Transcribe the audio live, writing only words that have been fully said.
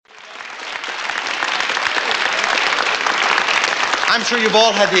I'm sure you've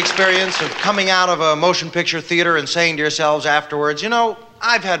all had the experience of coming out of a motion picture theater and saying to yourselves afterwards, you know,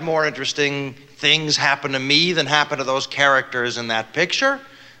 I've had more interesting things happen to me than happen to those characters in that picture.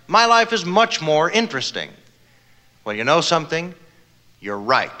 My life is much more interesting. Well, you know something? You're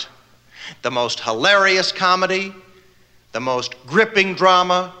right. The most hilarious comedy, the most gripping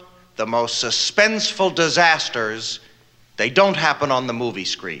drama, the most suspenseful disasters, they don't happen on the movie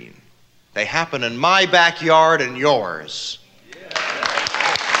screen. They happen in my backyard and yours.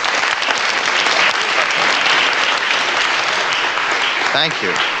 Thank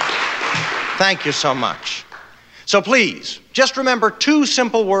you. Thank you so much. So please, just remember 2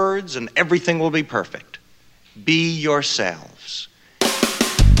 simple words and everything will be perfect. Be yourselves.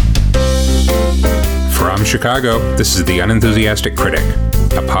 From Chicago, this is The Unenthusiastic Critic,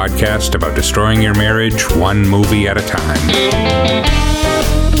 a podcast about destroying your marriage one movie at a time.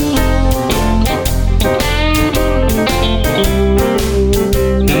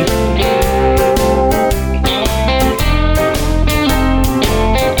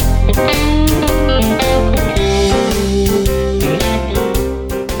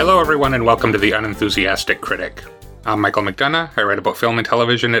 Hello, everyone, and welcome to The Unenthusiastic Critic. I'm Michael McDonough. I write about film and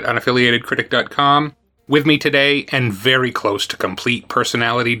television at unaffiliatedcritic.com. With me today, and very close to complete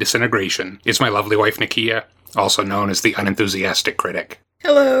personality disintegration, is my lovely wife, Nakia, also known as The Unenthusiastic Critic.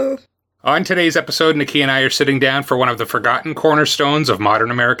 Hello. On today's episode, Nakia and I are sitting down for one of the forgotten cornerstones of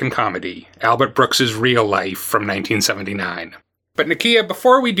modern American comedy, Albert Brooks's Real Life from 1979. But Nakia,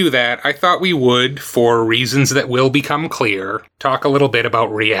 before we do that, I thought we would, for reasons that will become clear, talk a little bit about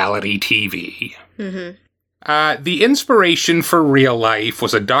reality TV. Mm-hmm. The inspiration for Real Life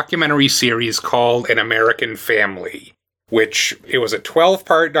was a documentary series called An American Family, which it was a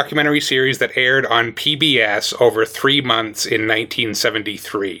 12-part documentary series that aired on PBS over 3 months in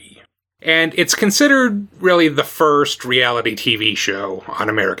 1973. And it's considered really the first reality TV show on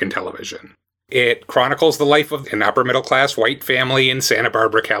American television. It chronicles the life of an upper-middle-class white family in Santa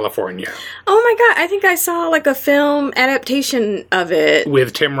Barbara, California. Oh my god, I think I saw like a film adaptation of it.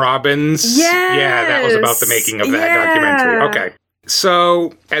 With Tim Robbins? Yes! Yeah, that was about the making of that documentary. Okay.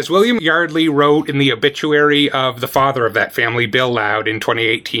 So, as William Yardley wrote in the obituary of the father of that family, Bill Loud, in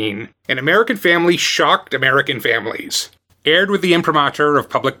 2018, An American Family shocked American families. Aired with the imprimatur of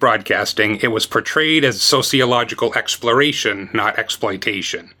public broadcasting, it was portrayed as sociological exploration, not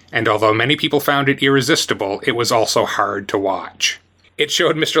exploitation. And although many people found it irresistible, it was also hard to watch. It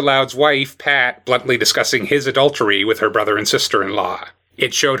showed Mr. Loud's wife, Pat, bluntly discussing his adultery with her brother and sister-in-law.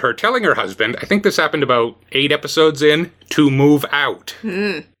 It showed her telling her husband, I think this happened about 8 episodes in, to move out.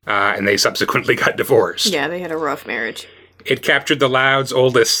 And they subsequently got divorced. Yeah, they had a rough marriage. It captured the Louds'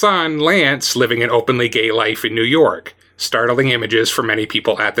 oldest son, Lance, living an openly gay life in New York. Startling images for many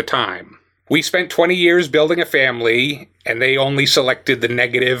people at the time. We spent 20 years building a family, and they only selected the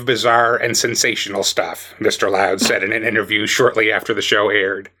negative, bizarre, and sensational stuff, Mr. Loud said in an interview shortly after the show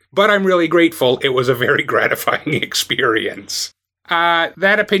aired. But I'm really grateful. It was a very gratifying experience.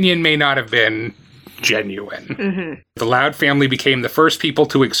 That opinion may not have been genuine. Mm-hmm. The Loud family became the first people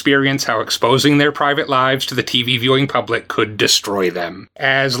to experience how exposing their private lives to the TV viewing public could destroy them.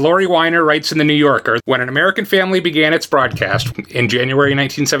 As Lori Weiner writes in The New Yorker, when An American Family began its broadcast in January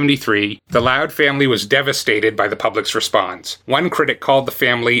 1973, the Loud family was devastated by the public's response. One critic called the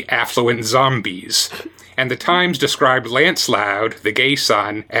family affluent zombies. And the Times described Lance Loud, the gay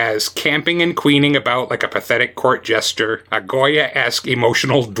son, as camping and queening about like a pathetic court jester, a Goya-esque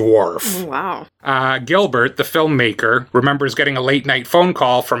emotional dwarf. Wow. Gilbert, the filmmaker, remembers getting a late-night phone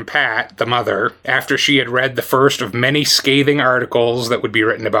call from Pat, the mother, after she had read the first of many scathing articles that would be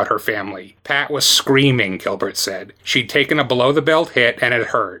written about her family. Pat was screaming, Gilbert said. She'd taken a below-the-belt hit and it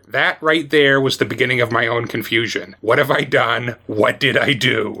hurt. That right there was the beginning of my own confusion. What have I done? What did I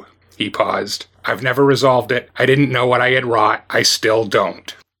do? He paused. I've never resolved it. I didn't know what I had wrought. I still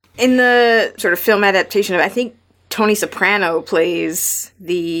don't. In the sort of film adaptation of, I think Tony Soprano plays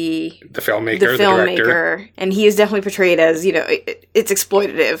the filmmaker, the director. And he is definitely portrayed as, you know, it's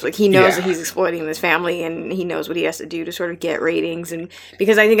exploitative. Like, he knows that he's exploiting this family, and he knows what he has to do to sort of get ratings. And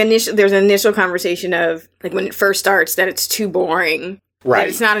because I think there's an initial conversation of, like, when it first starts, that it's too boring. Right. That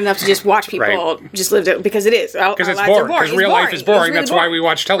it's not enough to just watch people just live it, because it is. Because it's boring. Because real life is boring. Really That's boring. Why we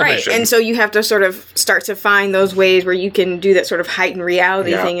watch television. Right. And so you have to sort of start to find those ways where you can do that sort of heightened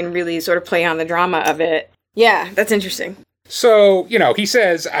reality thing and really sort of play on the drama of it. Yeah, that's interesting. So, you know, he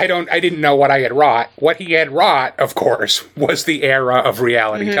says, I didn't know what I had wrought. What he had wrought, of course, was the era of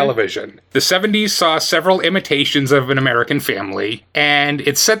reality television. The 70s saw several imitations of An American Family, and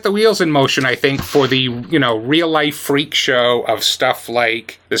it set the wheels in motion, I think, for the, you know, real-life freak show of stuff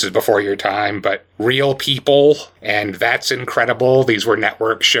like, this is before your time, but real people, and that's incredible. These were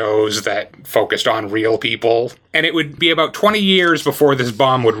network shows that focused on real people. And it would be about 20 years before this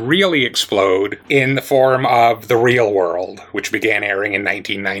bomb would really explode in the form of The Real World, which began airing in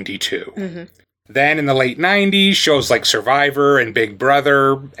 1992. Mm-hmm. Then in the late 90s, shows like Survivor and Big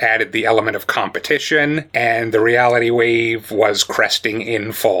Brother added the element of competition, and the reality wave was cresting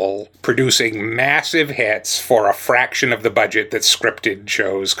in full, producing massive hits for a fraction of the budget that scripted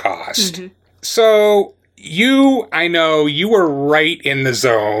shows cost. Mm-hmm. So I know you were right in the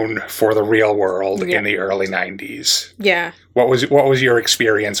zone for The Real World in the early 90s. Yeah. What was your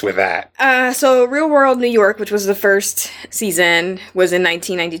experience with that? So Real World New York, which was the first season, was in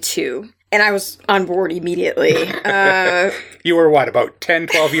 1992. And I was on board immediately. You were what, about 10,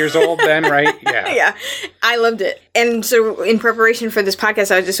 12 years old then, right? Yeah. Yeah. I loved it. And so in preparation for this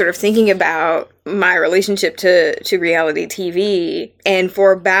podcast, I was just sort of thinking about my relationship to reality TV. And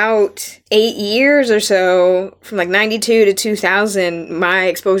for about 8 years or so, from like 92 to 2000, my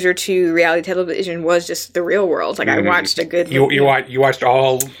exposure to reality television was just The Real World. Like, I watched a good... You watched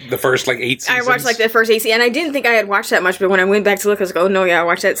all the first, like, 8 seasons? I watched, like, the first 8 seasons. And I didn't think I had watched that much, but when I went back to look, I was like, oh, no, yeah, I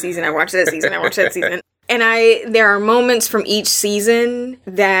watched that season. I watched that season. I watched that season. And there are moments from each season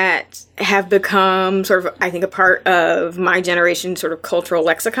that have become sort of, I think, a part of my generation's sort of cultural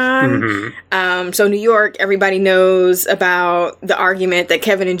lexicon. Mm-hmm. So New York, everybody knows about the argument that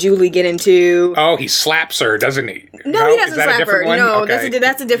Kevin and Julie get into. Oh, he slaps her, doesn't he? No, he doesn't slap her. No, okay.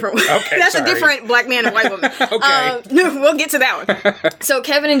 that's a different one. Okay, that's a different black man and white woman. Okay. We'll get to that one. So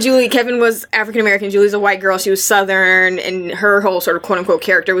Kevin was African-American, Julie's a white girl, she was Southern, and her whole sort of quote-unquote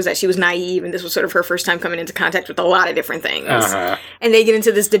character was that she was naive, and this was sort of her first time coming into contact with a lot of different things. Uh-huh. And they get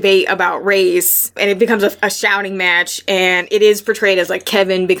into this debate about race, and it becomes a shouting match, and it is portrayed as like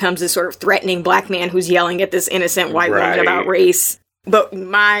Kevin becomes this sort of threatening black man who's yelling at this innocent white woman about race. But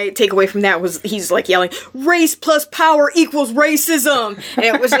my takeaway from that was he's like yelling, race plus power equals racism. And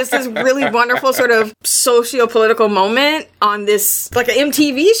it was just this really wonderful sort of socio-political moment on this, like an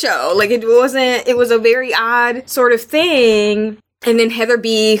MTV show. Like it was a very odd sort of thing. And then Heather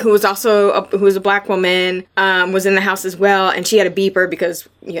B., who was a black woman, was in the house as well. And she had a beeper because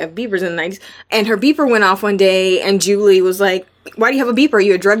you have beepers in the 90s. And her beeper went off one day and Julie was like, why do you have a beeper? Are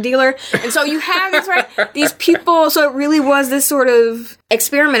you a drug dealer? And so you have these people. So it really was this sort of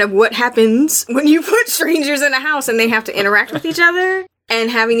experiment of what happens when you put strangers in a house and they have to interact with each other. And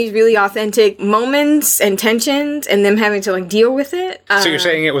having these really authentic moments and tensions and them having to like deal with it. So you're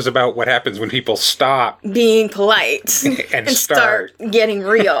saying it was about what happens when people stop being polite and start getting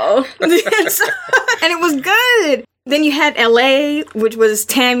real. And it was good. Then you had LA, which was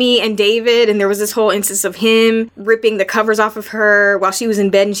Tammy and David, and there was this whole instance of him ripping the covers off of her while she was in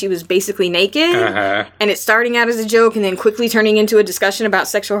bed and she was basically naked. Uh-huh. And it's starting out as a joke and then quickly turning into a discussion about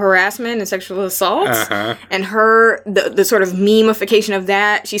sexual harassment and sexual assault. Uh-huh. And the sort of memification of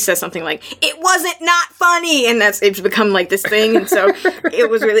that, she says something like, it wasn't not funny! And it's become like this thing. And so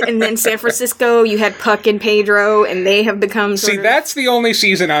it was really... And then San Francisco, you had Puck and Pedro, and they have become that's the only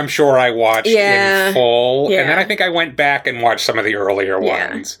season I'm sure I watched in full. Yeah. And then I think I went back and watched some of the earlier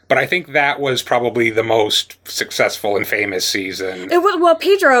ones. But I think that was probably the most successful and famous season. It was, well,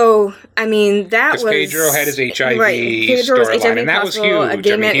 Pedro, I mean, that was... Pedro had his HIV storyline, and that was huge.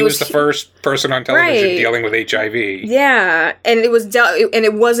 I mean, he was the first person on television dealing with HIV. Yeah, and it was and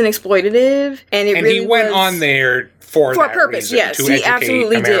it wasn't exploitative, and it really he went on there for that purpose, reason, yes, to he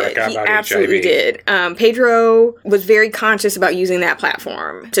absolutely America did. He about absolutely HIV. did. Pedro was very conscious about using that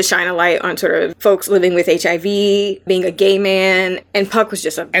platform to shine a light on sort of folks living with HIV, being a gay man, and Puck was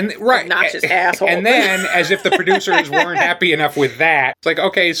just obnoxious asshole. And then, as if the producers weren't happy enough with that, it's like,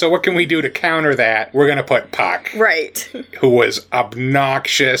 okay, so what can we do to counter that? We're going to put Puck, right, who was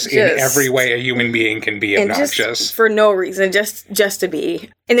obnoxious in every way a human being can be obnoxious, and just for no reason, just to be.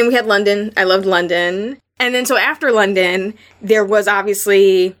 And then we had London. I loved London. And then so after London, there was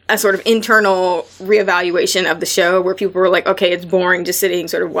obviously a sort of internal reevaluation of the show where people were like, okay, it's boring just sitting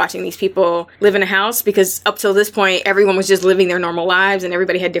sort of watching these people live in a house, because up till this point, everyone was just living their normal lives and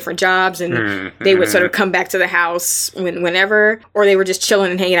everybody had different jobs and they would sort of come back to the house whenever, or they were just chilling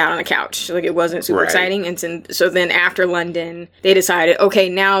and hanging out on the couch. Like it wasn't super exciting. And so then after London, they decided, okay,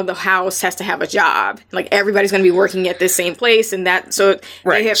 now the house has to have a job. Like everybody's going to be working at this same place and that. So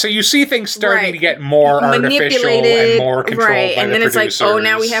so you see things starting to get more manipulated and more controlled right, by and the then producers. it's like, oh,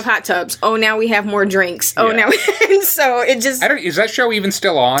 now we have hot tubs. Oh, now we have more drinks. Oh, now and so it just. Is that show even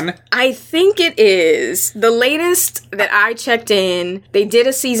still on? I think it is. The latest that I checked in, they did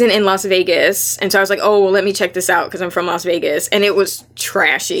a season in Las Vegas, and so I was like, oh, well, let me check this out because I'm from Las Vegas, and it was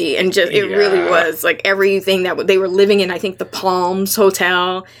trashy, and just it really was like everything that they were living in. I think the Palms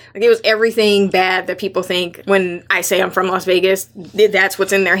Hotel, like it was everything bad that people think when I say I'm from Las Vegas. That's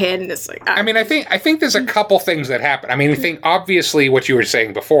what's in their head, and it's like. I mean, I think there's a couple things that happen. I mean, I think obviously what you were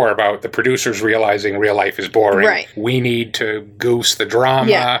saying before about the producers realizing real life is boring. Right. We need to goose the drama.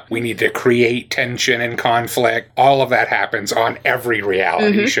 Yeah. We need to create tension and conflict. All of that happens on every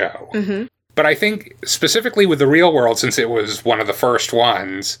reality show. Mm-hmm. But I think specifically with The Real World, since it was one of the first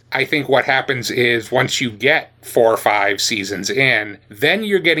ones, I think what happens is once you get 4 or 5 seasons in, then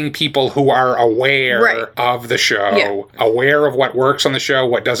you're getting people who are aware of the show, aware of what works on the show,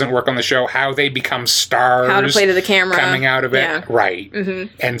 what doesn't work on the show, how they become stars. How to play to the camera. Coming out of it. Yeah. Right.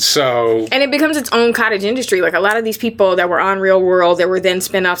 Mm-hmm. And so... And it becomes its own cottage industry. Like a lot of these people that were on Real World, there were then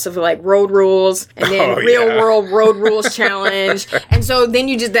spinoffs of like Road Rules, and then Real World Road Rules Challenge. And so then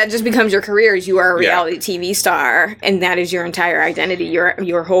that just becomes your career. You are a reality TV star, and that is your entire identity.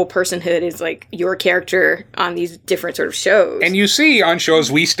 Your whole personhood is like your character on these different sort of shows. And you see on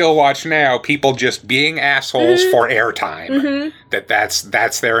shows we still watch now, people just being assholes for airtime. Mm-hmm.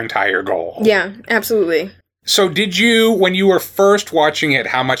 That's their entire goal. Yeah, absolutely. So did you, when you were first watching it,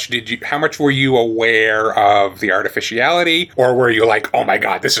 how much were you aware of the artificiality? Or were you like, oh my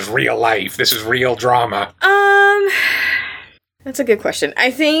God, this is real life, this is real drama? That's a good question. I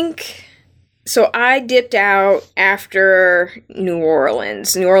think... So I dipped out after New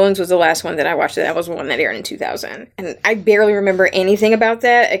Orleans. New Orleans was the last one that I watched. That was the one that aired in 2000. And I barely remember anything about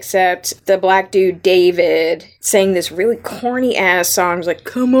that except the black dude, David, sang this really corny-ass song. It was like,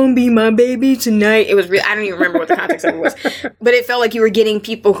 come on, be my baby tonight. It was really, I don't even remember what the context of it was. But it felt like you were getting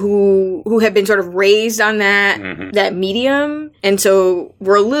people who had been sort of raised on that medium. And so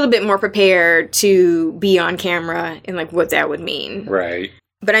were a little bit more prepared to be on camera and like what that would mean. Right.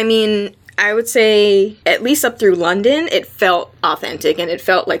 But I mean... I would say, at least up through London, it felt authentic, and it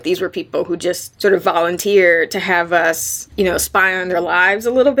felt like these were people who just sort of volunteered to have us, spy on their lives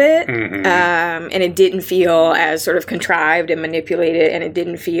a little bit. Mm-hmm. And it didn't feel as sort of contrived and manipulated, and it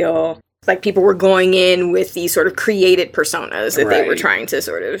didn't feel like people were going in with these sort of created personas that they were trying to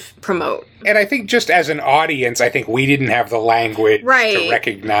sort of promote. And I think just as an audience, I think we didn't have the language to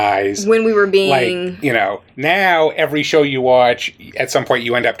recognize. When we were being... Like, now every show you watch, at some point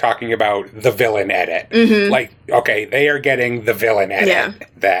you end up talking about the villain edit. Mm-hmm. Like, okay, they are getting the villain edit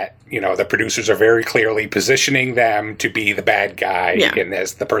that... the producers are very clearly positioning them to be the bad guy in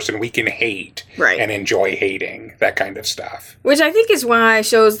this, the person we can hate and enjoy hating, that kind of stuff. Which I think is why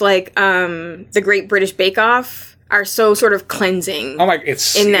shows like The Great British Bake Off are so sort of cleansing. Oh my,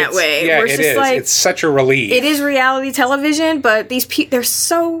 it's in that way. Yeah, it is. Like, it's such a relief. It is reality television, but these people, they're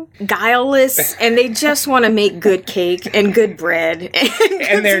so guileless, and they just want to make good cake and good bread.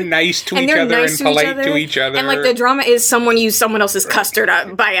 And they're nice to each other and polite to each other. And like the drama is someone used someone else's custard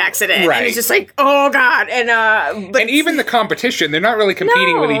up by accident. Right. And it's just like, oh God. And even the competition, they're not really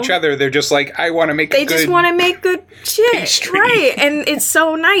competing with each other. They're just like, I want to make They just want to make good shit. Pastry. Right. And it's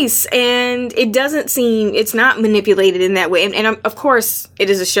so nice. And it doesn't seem, it's not manipulated in that way. And of course, it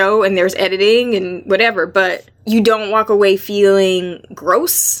is a show and there's editing and whatever, but you don't walk away feeling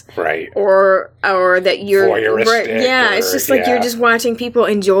gross. Right. Or that you're... voyeuristic. Yeah, it's just like you're just watching people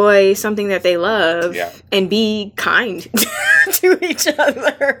enjoy something that they love and be kind to each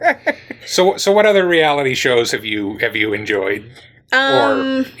other. So what other reality shows have you enjoyed?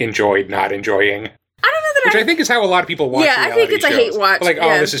 Or enjoyed not enjoying? Which I think is how a lot of people watch reality shows. Yeah, I think it's a hate watch. Like,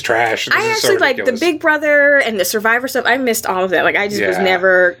 oh, this is trash. I actually like the Big Brother and the Survivor stuff. I missed all of that. Like, I just was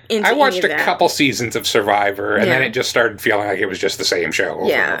never into I watched any of a couple seasons of Survivor, and then it just started feeling like it was just the same show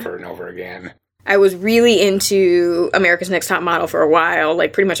over and over and over again. I was really into America's Next Top Model for a while,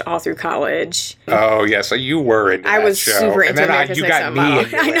 like pretty much all through college. Oh, yeah, so you were into that show. I was super into America's Next Top Model.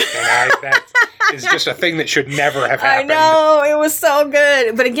 And then you got me into it. That is just a thing that should never have happened. I know, it was so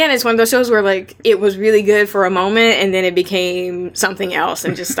good. But again, it's one of those shows where like it was really good for a moment, and then it became something else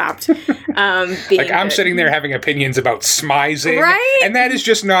and just stopped being like I'm sitting there having opinions about smizing. Right? And that is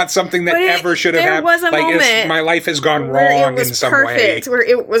just not something that ever should have happened. There was a moment my life has gone wrong in some way. Where it was perfect, where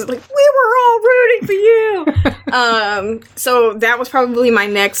it was like, we were all rooting for you. So that was probably my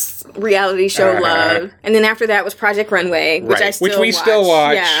next reality show love. And then after that was Project Runway, which I still still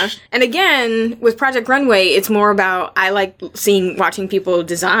watch. Yeah. And again, with Project Runway, it's more about, I like watching people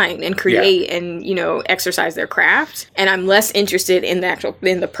design and create and, you know, exercise their craft. And I'm less interested in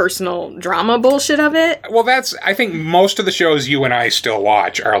the personal drama bullshit of it. Well, I think most of the shows you and I still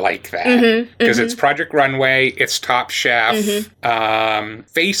watch are like that. Because it's Project Runway, it's Top Chef,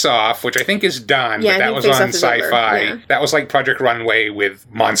 Face Off, which I think is done, but that was on Sci-Fi. Yeah. That was like Project Runway with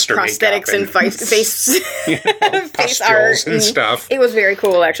monster prosthetics and face face art and stuff. It was very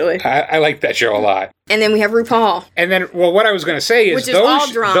cool, actually. I like that show a lot. And then we have RuPaul. And then, well, what I was going to say is which is all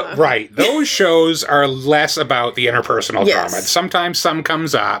drama. Those shows are less about the interpersonal drama. Sometimes some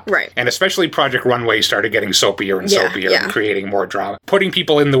comes up. Right. And especially Project Runway started getting soapier and soapier and creating more drama. Putting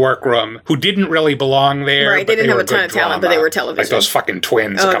people in the workroom who didn't really belong there. Right, they didn't have a ton of talent, but they were television. Like those fucking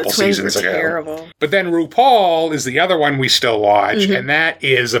twins a couple seasons ago. Terrible. But then RuPaul is the other one we still watch, and that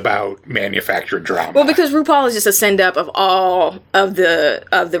is about manufactured drama. Well, because RuPaul is just a send-up of all of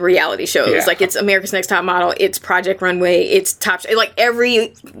the reality shows. Yeah. Like, it's America's Next Top Model, it's Project Runway, it's like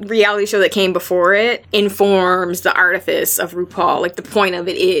every reality show that came before it informs the artifice of RuPaul. Like, the point of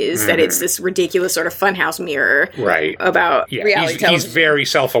it is that it's this ridiculous sort of funhouse mirror about reality television. He's very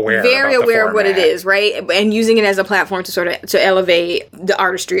self-aware. Very aware of what it is, right? And using it as a platform to elevate the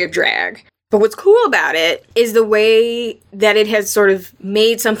artistry of drag. But what's cool about it is the way that it has sort of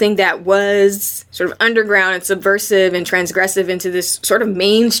made something that was sort of underground and subversive and transgressive into this sort of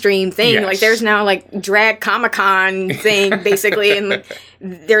mainstream thing. Yes. Like, there's now, like, drag Comic-Con thing, basically. And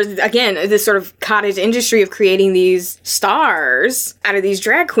there's, again, this sort of cottage industry of creating these stars out of these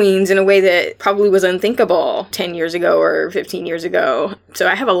drag queens in a way that probably was unthinkable 10 years ago or 15 years ago. So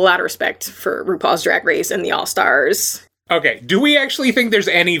I have a lot of respect for RuPaul's Drag Race and the All-Stars. Okay, do we actually think there's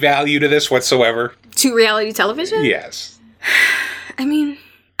any value to this whatsoever? To reality television? Yes. I mean,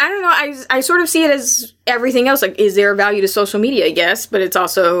 I don't know. I sort of see it as everything else. Like, is there a value to social media? Yes, but it's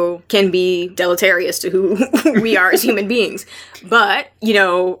also can be deleterious to who we are as human beings. But, you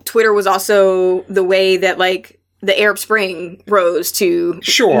know, Twitter was also the way that, like, the Arab Spring rose to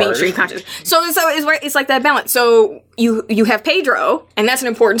mainstream consciousness. So it's like that balance. So you have Pedro, and that's an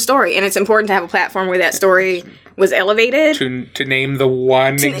important story, and it's important to have a platform where that story was elevated. To name the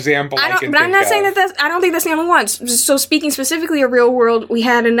one example I can But I'm not saying that I don't think that's the only one. So speaking specifically of Real World, we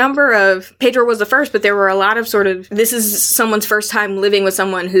had a number of, Pedro was the first, but there were a lot of sort of, this is someone's first time living with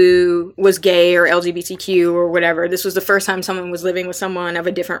someone who was gay or LGBTQ or whatever. This was the first time someone was living with someone of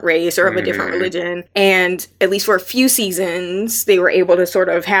a different race or of a different religion. And at least for a few seasons, they were able to sort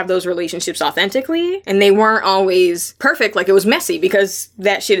of have those relationships authentically. And they weren't always perfect. Like, it was messy, because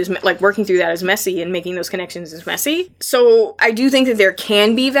that shit is, like, working through that is messy, and making those connections is messy. So I do think that there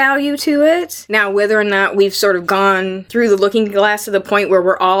can be value to it. Now, whether or not we've sort of gone through the looking glass to the point where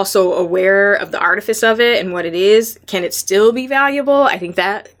we're all so aware of the artifice of it and what it is, can it still be valuable? I think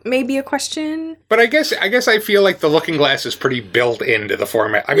that may be a question. But I guess I feel like the looking glass is pretty built into the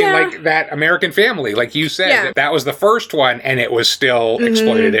format. I mean, like that American Family, like you said, that was the first one, and it was still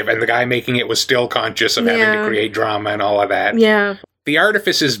exploitative, and the guy making it was still conscious of having to create drama and all of that. Yeah. The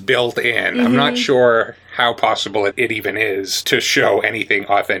artifice is built in. I'm not sure how possible it even is to show anything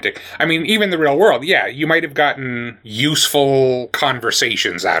authentic. I mean, even the Real World, you might have gotten useful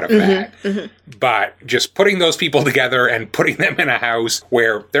conversations out of that. But just putting those people together and putting them in a house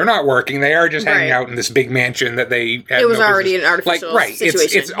where they're not working, they are just hanging out in this big mansion that they have. It was already an artificial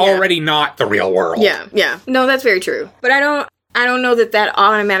situation. It's already not the real world. Yeah. No, that's very true. But I don't know that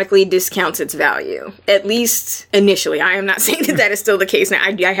automatically discounts its value, at least initially. I am not saying that is still the case now.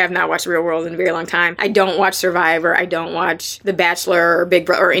 I have not watched Real World in a very long time. I don't watch Survivor. I don't watch The Bachelor or Big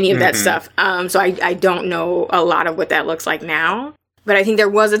Brother or any of that stuff. So I don't know a lot of what that looks like now. But I think there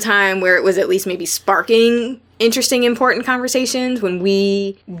was a time where it was at least maybe sparking interesting, important conversations when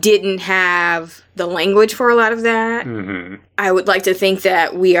we didn't have the language for a lot of that. I would like to think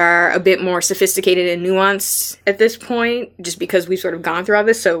that we are a bit more sophisticated and nuanced at this point, just because we've sort of gone through all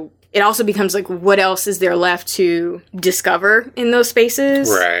this. So it also becomes like, what else is there left to discover in those spaces?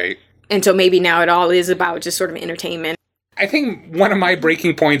 Right. And so maybe now it all is about just sort of entertainment. I think one of my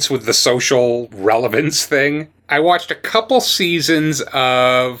breaking points with the social relevance thing, I watched a couple seasons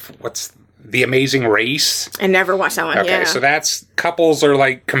of The Amazing Race. I never watched that one, Okay, so that's couples are,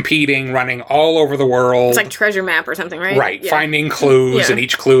 like, competing, running all over the world. It's like Treasure Map or something, right? Right. Yeah. Finding clues, and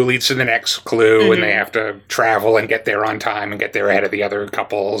each clue leads to the next clue, and they have to travel and get there on time and get there ahead of the other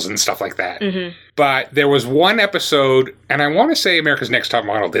couples and stuff like that. But there was one episode, and I want to say America's Next Top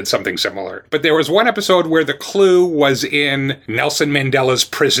Model did something similar, but there was one episode where the clue was in Nelson Mandela's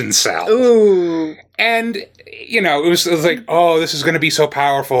prison cell. Ooh. And, you know, it was like, oh, this is going to be so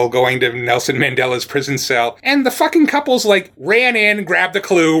powerful, going to Nelson Mandela's prison cell. And the fucking couples, like, ran in, grabbed the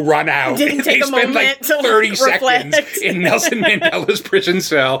clue, run out. Didn't take a moment like, to 30 seconds in Nelson Mandela's prison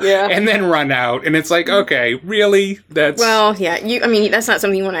cell, and then run out. And it's like, okay, really? That's... Well, yeah, that's not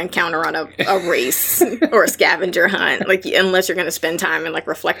something you want to encounter on a race or a scavenger hunt, like, unless you're going to spend time and, like,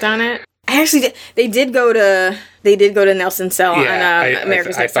 reflect on it. Actually, they did go to Nelson's cell on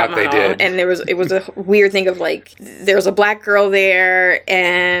America's Next Top Model, and it was a weird thing of, like, there was a black girl there,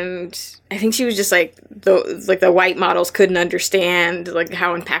 and I think she was just like the white models couldn't understand, like,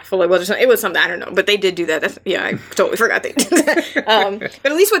 how impactful it was or something. It was something, I don't know, but they did do that. I totally forgot they did that.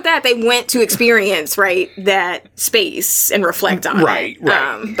 But at least with that, they went to experience, right, that space and reflect on it. Right.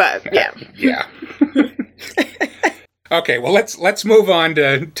 But yeah. Yeah. Okay, well, let's move on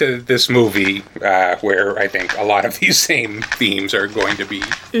to this movie where I think a lot of these same themes are going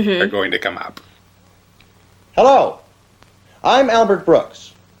to come up. Hello, I'm Albert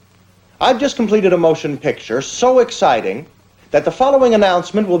Brooks. I've just completed a motion picture so exciting that the following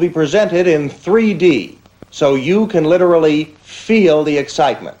announcement will be presented in 3D, so you can literally feel the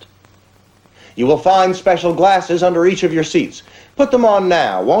excitement. You will find special glasses under each of your seats. Put them on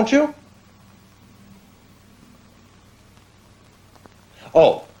now, won't you?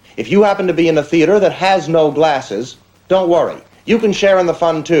 Oh, if you happen to be in a theater that has no glasses, don't worry. You can share in the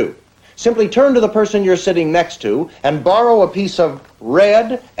fun, too. Simply turn to the person you're sitting next to and borrow a piece of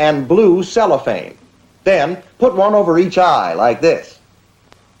red and blue cellophane. Then put one over each eye, like this.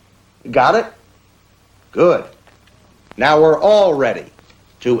 Got it? Good. Now we're all ready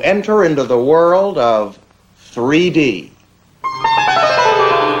to enter into the world of 3D.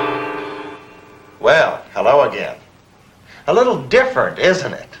 Well, hello again. A little different,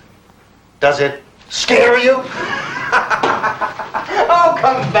 isn't it? Does it scare you? Oh,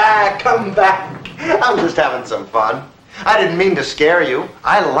 come back. I'm just having some fun. I didn't mean to scare you.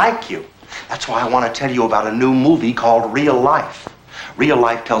 I like you. That's why I want to tell you about a new movie called Real Life. Real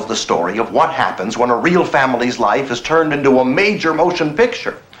Life tells the story of what happens when a real family's life is turned into a major motion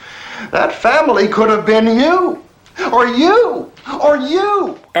picture. That family could have been you. Or you! Or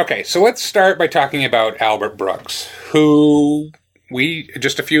you! Okay, so let's start by talking about Albert Brooks, who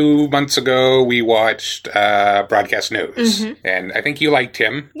just a few months ago, we watched Broadcast News. Mm-hmm. And I think you liked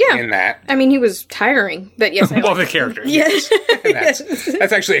him in that. I mean, he was tiring, but yes. Well, the character. Yes.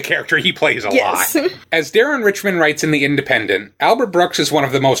 That's actually a character he plays a lot. As Darren Richman writes in The Independent, Albert Brooks is one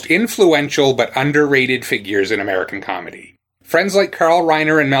of the most influential but underrated figures in American comedy. Friends like Carl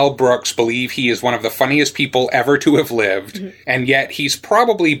Reiner and Mel Brooks believe he is one of the funniest people ever to have lived, and yet he's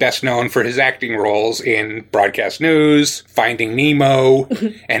probably best known for his acting roles in Broadcast News, Finding Nemo,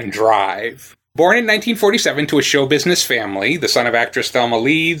 and Drive. Born in 1947 to a show business family, the son of actress Thelma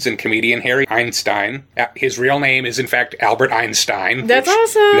Leeds and comedian Harry Einstein. His real name is, in fact, Albert Einstein. That's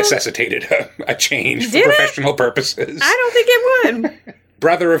awesome. Necessitated a change for professional purposes. I don't think it would.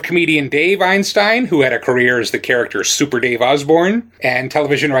 Brother of comedian Dave Einstein, who had a career as the character Super Dave Osborne, and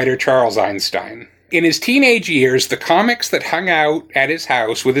television writer Charles Einstein. In his teenage years, the comics that hung out at his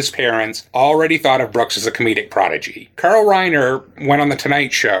house with his parents already thought of Brooks as a comedic prodigy. Carl Reiner went on The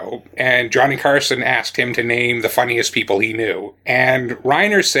Tonight Show, and Johnny Carson asked him to name the funniest people he knew. And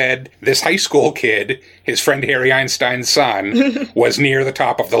Reiner said this high school kid, his friend Harry Einstein's son, was near the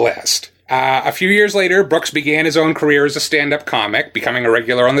top of the list. A few years later, Brooks began his own career as a stand-up comic, becoming a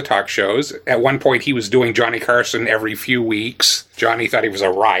regular on the talk shows. At one point, he was doing Johnny Carson every few weeks. Johnny thought he was a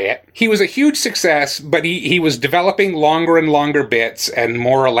riot. He was a huge success, but he was developing longer and longer bits and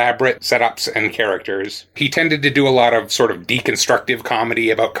more elaborate setups and characters. He tended to do a lot of sort of deconstructive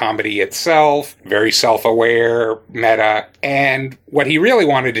comedy about comedy itself, very self-aware, meta, and what he really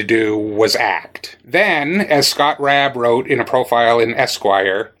wanted to do was act. Then, as Scott Raab wrote in a profile in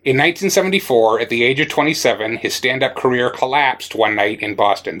Esquire, in 1974, at the age of 27, his stand-up career collapsed one night in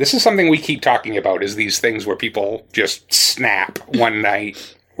Boston. This is something we keep talking about, is these things where people just snap one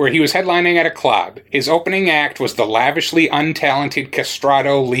night. where he was headlining at a club. His opening act was the lavishly untalented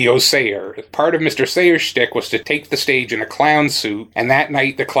castrato Leo Sayer. Part of Mr. Sayer's shtick was to take the stage in a clown suit, and that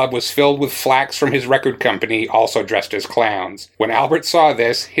night the club was filled with flacks from his record company, also dressed as clowns. When Albert saw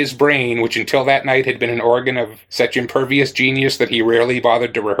this, his brain, which until that night had been an organ of such impervious genius that he rarely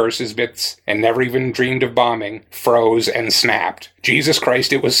bothered to rehearse his bits and never even dreamed of bombing, froze and snapped. Jesus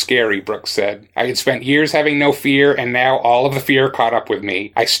Christ, it was scary, Brooks said. I had spent years having no fear, and now all of the fear caught up with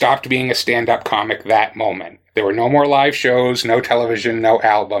me. I stopped being a stand-up comic that moment. There were no more live shows, no television, no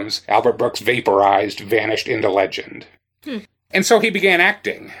albums. Albert Brooks vaporized, vanished into legend. And so he began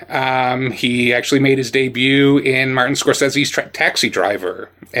acting. He actually made his debut in Martin Scorsese's Taxi Driver,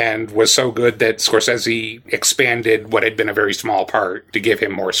 and was so good that Scorsese expanded what had been a very small part to give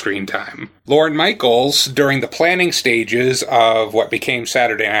him more screen time. Lorne Michaels, during the planning stages of what became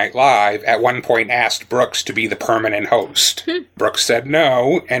Saturday Night Live, at one point asked Brooks to be the permanent host. Brooks said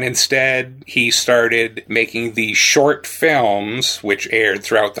no, and instead he started making these short films, which aired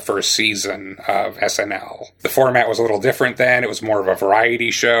throughout the first season of SNL. The format was a little different then. It was more of a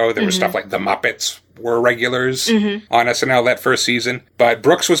variety show. There was stuff like The Muppets were regulars on SNL that first season. But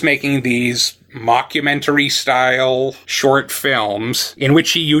Brooks was making these mockumentary-style short films in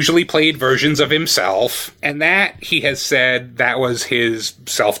which he usually played versions of himself. And that, he has said, that was his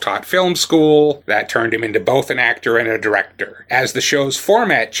self-taught film school. That turned him into both an actor and a director. As the show's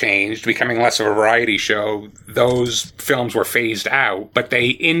format changed, becoming less of a variety show, those films were phased out, but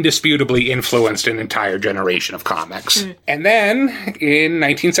they indisputably influenced an entire generation of comics. And then, in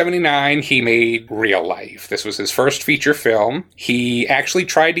 1979, he made Real Life. This was his first feature film. He actually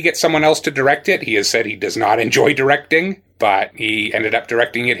tried to get someone else to direct it. He has said he does not enjoy directing, but he ended up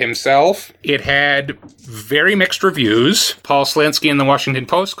directing it himself. It had very mixed reviews. Paul Slansky in the Washington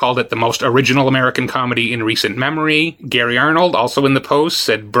Post called it the most original American comedy in recent memory. Gary Arnold, also in the Post,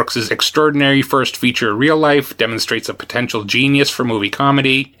 said Brooks's extraordinary first feature, Real Life, demonstrates a potential genius for movie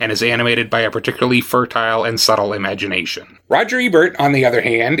comedy and is animated by a particularly fertile and subtle imagination. Roger Ebert, on the other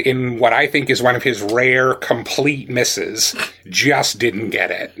hand, in what I think is one of his rare complete misses, just didn't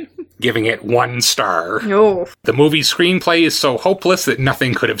get it, giving it 1 star. No. The movie's screenplay is so hopeless that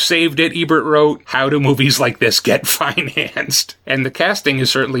nothing could have saved it, Ebert wrote. How do movies like this get financed? And the casting is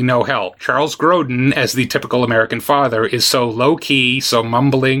certainly no help. Charles Grodin, as the typical American father, is so low-key, so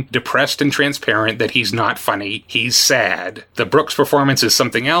mumbling, depressed and transparent that he's not funny. He's sad. The Brooks performance is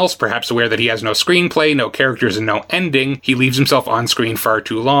something else, perhaps aware that he has no screenplay, no characters, and no ending. He leaves himself on screen far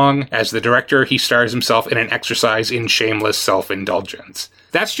too long. As the director, he stars himself in an exercise in shameless self-indulgence.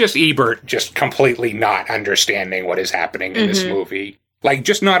 That's just Ebert just completely not understanding what is happening in this movie. Like,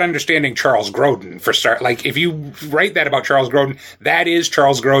 just not understanding Charles Grodin, for start. Like, if you write that about Charles Grodin, that is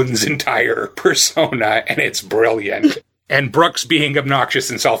Charles Grodin's entire persona, and it's brilliant. And Brooks being obnoxious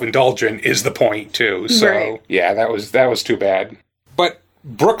and self-indulgent is the point, too. So, yeah, that was too bad. But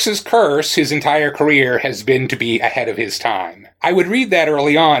Brooks's curse, his entire career, has been to be ahead of his time. I would read that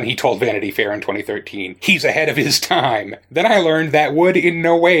early on, he told Vanity Fair in 2013. He's ahead of his time. Then I learned that would in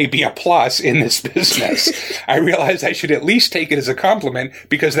no way be a plus in this business. I realized I should at least take it as a compliment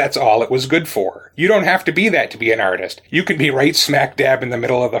because that's all it was good for. You don't have to be that to be an artist. You can be right smack dab in the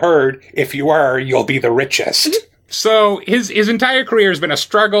middle of the herd. If you are, you'll be the richest. So his entire career has been a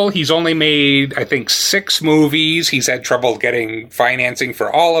struggle. He's only made, I think, 6 movies. He's had trouble getting financing for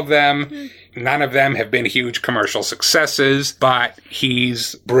all of them. None of them have been huge commercial successes, but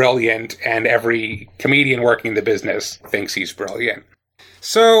he's brilliant, and every comedian working in the business thinks he's brilliant.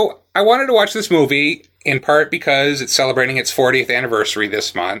 So I wanted to watch this movie, in part because it's celebrating its 40th anniversary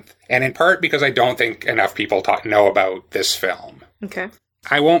this month, and in part because I don't think enough people know about this film. Okay.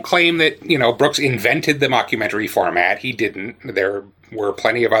 I won't claim that, Brooks invented the mockumentary format. He didn't. There were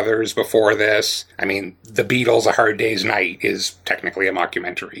plenty of others before this. I mean, The Beatles' A Hard Day's Night is technically a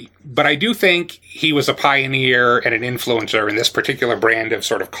mockumentary. But I do think he was a pioneer and an influencer in this particular brand of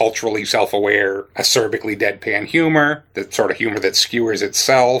sort of culturally self-aware, acerbically deadpan humor, the sort of humor that skewers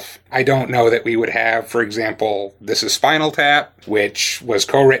itself. I don't know that we would have, for example, This Is Spinal Tap, which was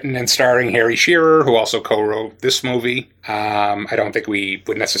co-written and starring Harry Shearer, who also co-wrote this movie. I don't think we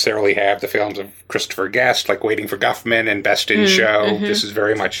would necessarily have the films of Christopher Guest, like Waiting for Guffman and Best in Show. This is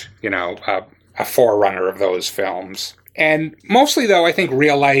very much, a forerunner of those films. And mostly, though, I think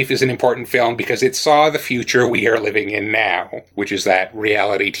Real Life is an important film because it saw the future we are living in now, which is that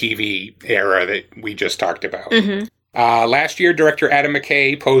reality TV era that we just talked about. Last year, director Adam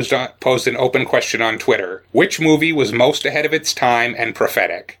McKay posed an open question on Twitter. Which movie was most ahead of its time and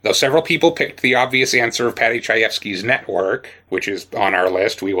prophetic? Though several people picked the obvious answer of Paddy Chayefsky's Network, which is on our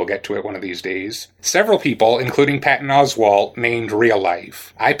list, we will get to it one of these days, several people, including Patton Oswalt, named Real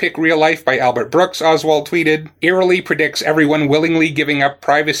Life. I pick Real Life by Albert Brooks, Oswalt tweeted. Eerily predicts everyone willingly giving up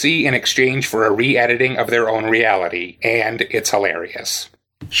privacy in exchange for a re-editing of their own reality. And it's hilarious.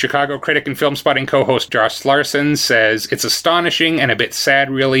 Chicago critic and film spotting co-host Josh Larson says, it's astonishing and a bit sad,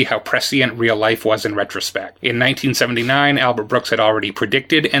 really, how prescient Real Life was in retrospect. In 1979, Albert Brooks had already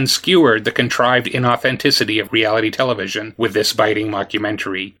predicted and skewered the contrived inauthenticity of reality television with this biting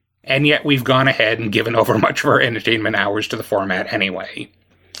mockumentary. And yet we've gone ahead and given over much of our entertainment hours to the format anyway.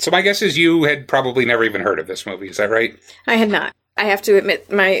 So my guess is you had probably never even heard of this movie, is that right? I had not. I have to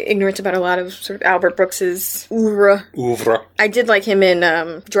admit my ignorance about a lot of sort of Albert Brooks's oeuvre. I did like him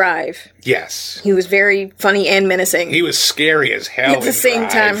in Drive. Yes. He was very funny and menacing. He was scary as hell at the same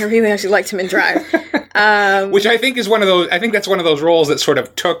time. I really actually liked him in Drive. Which I think is one of those, I think that's one of those roles that sort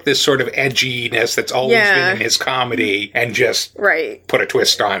of took this sort of edginess that's always been in his comedy and just put a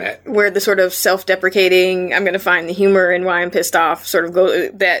twist on it. Where the sort of self-deprecating, I'm going to find the humor and why I'm pissed off sort of go,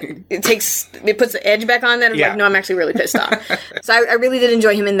 that it puts the edge back on that. Like, no, I'm actually really pissed off. So I really did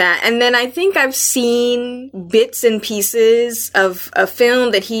enjoy him in that. And then I think I've seen bits and pieces of a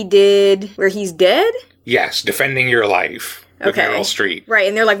film that he did where he's dead? Yes, Defending Your Life. With Meryl Streep. Right,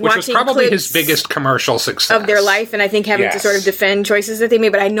 and they're like which watching was probably clips his biggest commercial success. Of their life, and I think having to sort of defend choices that they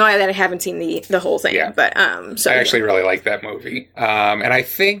made, but I know that I haven't seen the whole thing. Yeah. But, so I actually really like that movie. And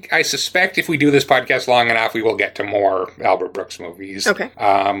I suspect if we do this podcast long enough, we will get to more Albert Brooks movies. Okay.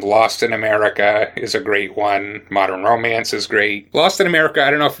 Lost in America is a great one. Modern Romance is great. Lost in America,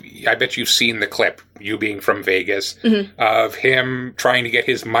 I bet you've seen the clip, you being from Vegas, of him trying to get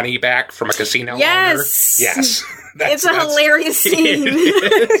his money back from a casino owner. Yes. It's a hilarious scene.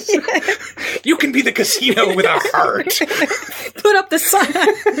 You can be the casino with a heart. Put up the sign.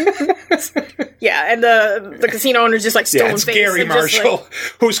 And the casino owner's just like stone face. It's Gary Marshall,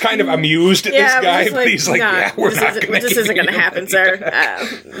 who's kind of amused at this guy, but he's like, we're not going to. This isn't going to happen, sir.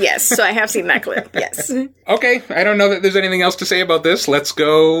 Yes, so I have seen that clip. Yes. Okay, I don't know that there's anything else to say about this. Let's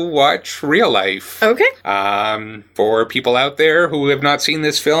go watch Real Life. Okay. For people out there who have not seen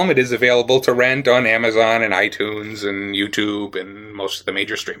this film, it is available to rent on Amazon and iTunes and YouTube and most of the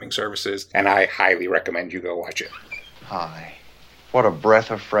major streaming services, and I highly recommend you go watch it. Hi. What a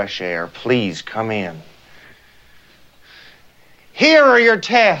breath of fresh air. Please come in. Here are your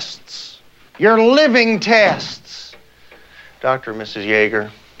tests. Your living tests. Dr. and Mrs.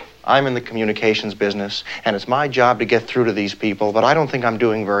 Yeager, I'm in the communications business, and it's my job to get through to these people, but I don't think I'm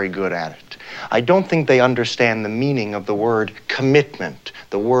doing very good at it. I don't think they understand the meaning of the word commitment,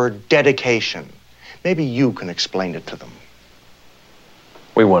 the word dedication. Maybe you can explain it to them.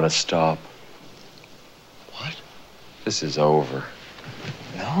 We want to stop. What? This is over.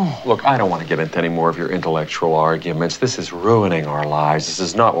 No. Look, I don't want to get into any more of your intellectual arguments. This is ruining our lives. This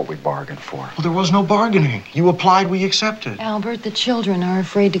is not what we bargained for. Well, there was no bargaining. You applied, we accepted. Albert, the children are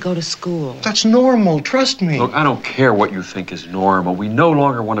afraid to go to school. That's normal, trust me. Look, I don't care what you think is normal. We no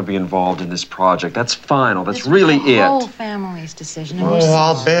longer want to be involved in this project. That's final. That's really it. The whole family's decision. Oh,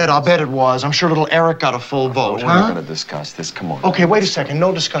 I'll bet it was. I'm sure little Eric got a full vote, We're not going to discuss this. Come on. Okay, wait a second.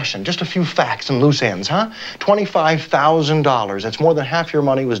 No discussion. Just a few facts and loose ends, huh? $25,000. That's more than half your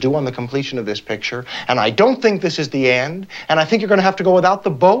money was due on the completion of this picture, and I don't think this is the end, and I think you're going to have to go without the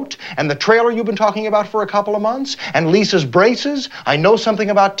boat and the trailer you've been talking about for a couple of months, and Lisa's braces. I know something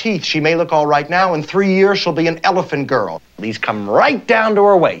about teeth. She may look all right now. In 3 years, she'll be an elephant girl. These come right down to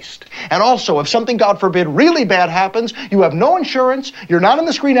her waist. And also, if something, God forbid, really bad happens, you have no insurance, you're not in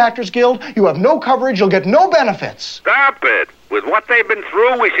the Screen Actors Guild, you have no coverage, you'll get no benefits. Stop it. With what they've been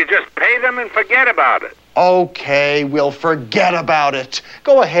through, we should just pay them and forget about it. Okay, we'll forget about it.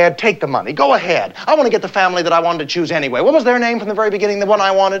 Go ahead, take the money. Go ahead. I want to get the family that I wanted to choose anyway. What was their name from the very beginning, the one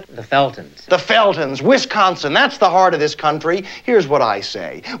I wanted? The Feltons. The Feltons, Wisconsin. That's the heart of this country. Here's what I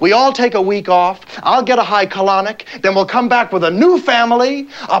say. We all take a week off. I'll get a high colonic. Then we'll come back with a new family,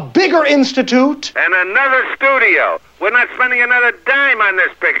 a bigger institute. And another studio. We're not spending another dime on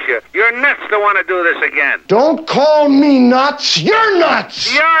this picture. You're nuts to want to do this again. Don't call me nuts. You're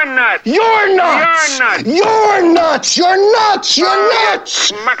nuts. You're nuts. You're nuts. You're nuts. You're nuts. You're nuts.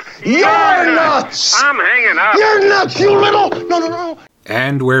 You're nuts. You're nuts. I'm hanging up. You're nuts, you little... No.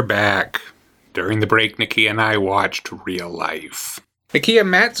 And we're back. During the break, Nikki and I watched Real Life. Nakia,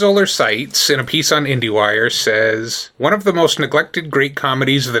 Matt Zoller Seitz, in a piece on IndieWire, says, one of the most neglected great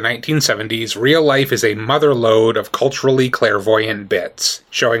comedies of the 1970s, Real Life is a mother lode of culturally clairvoyant bits.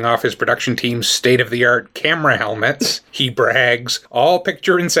 Showing off his production team's state-of-the-art camera helmets, he brags, all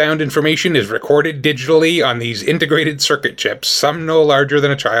picture and sound information is recorded digitally on these integrated circuit chips, some no larger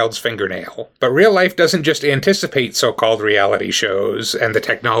than a child's fingernail. But Real Life doesn't just anticipate so-called reality shows and the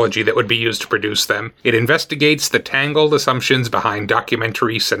technology that would be used to produce them. It investigates the tangled assumptions behind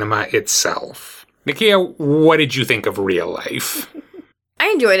documentary cinema itself. Nakia, what did you think of Real Life? I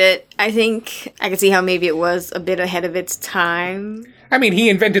enjoyed it. I think I could see how maybe it was a bit ahead of its time. I mean, he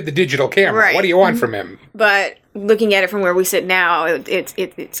invented the digital camera. Right. What do you want from him? But looking at it from where we sit now,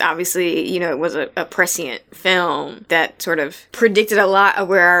 it's obviously, it was a prescient film that sort of predicted a lot of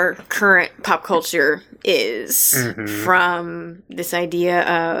where our current pop culture is, from this idea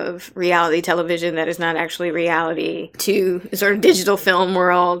of reality television that is not actually reality to the sort of digital film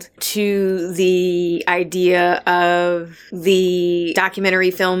world to the idea of the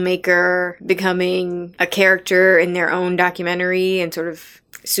documentary filmmaker becoming a character in their own documentary and sort of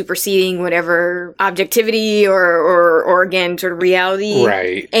superseding whatever objectivity or again, sort of reality.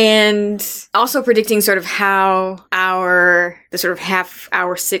 Right. And also predicting sort of how the sort of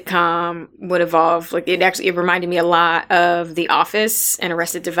half-hour sitcom would evolve. Like, it reminded me a lot of The Office and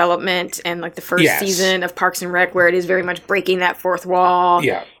Arrested Development and, like, the first season of Parks and Rec, where it is very much breaking that fourth wall.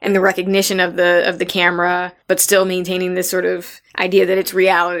 Yeah. And the recognition of the camera, but still maintaining this sort of idea that it's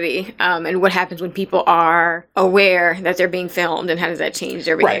reality, and what happens when people are aware that they're being filmed, and how does that change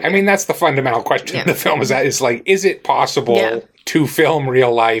their behavior? Right. I mean, that's the fundamental question of the film, is it possible to film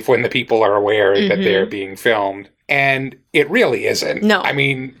real life when the people are aware that they're being filmed? And it really isn't. No. I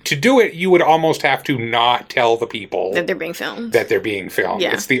mean, to do it, you would almost have to not tell the people that they're being filmed.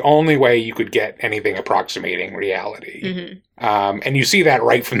 Yeah. It's the only way you could get anything approximating reality. And you see that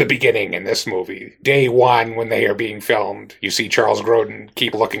right from the beginning in this movie. Day one, when they are being filmed, you see Charles Grodin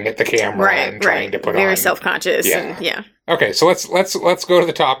keep looking at the camera and trying to put very self-conscious. Yeah. Okay, so let's go to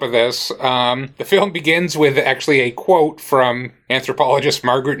the top of this. The film begins with actually a quote from anthropologist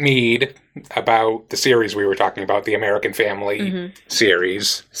Margaret Mead about the series we were talking about, the American Family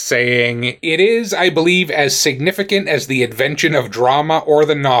series, saying, "It is, I believe, as significant as the invention of drama or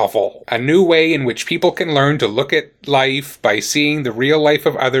the novel, a new way in which people can learn to look at life by seeing the real life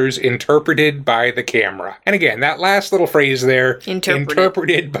of others interpreted by the camera." And again, that last little phrase there,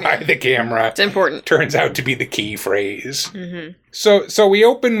 interpreted by the camera, it's important, turns out to be the key phrase. So we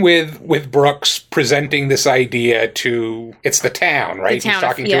open with Brooks presenting this idea to, it's the town, right? He's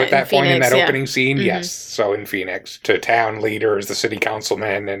talking to at that point Phoenix, in that opening scene. Yes, so in Phoenix, to town leaders, the city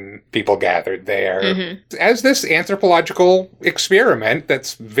councilmen, and people gathered there. As this anthropological experiment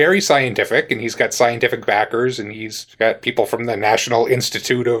that's very scientific, and he's got scientific backers, and he's got people from the National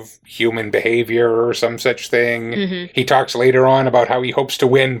Institute of Human Behavior or some such thing. He talks later on about how he hopes to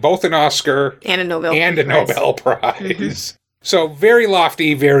win both an Oscar and a Nobel Prize. So very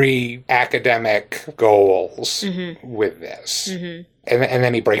lofty, very academic goals with this. And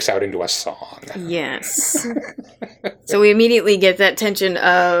then he breaks out into a song. Yes. So we immediately get that tension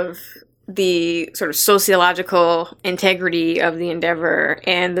of the sort of sociological integrity of the endeavor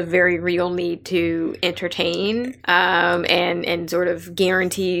and the very real need to entertain and sort of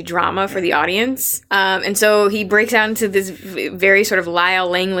guarantee drama for the audience. And so he breaks out into this very sort of Lyle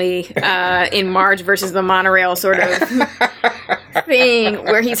Langley in Marge versus the Monorail sort of thing,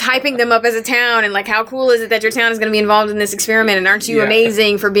 where he's hyping them up as a town and like, how cool is it that your town is going to be involved in this experiment, and aren't you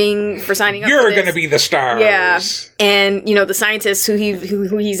amazing for signing up for this? You're going to be the stars. Yeah. And, the scientists who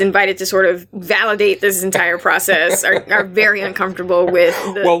he's invited to sort of validate this entire process are very uncomfortable with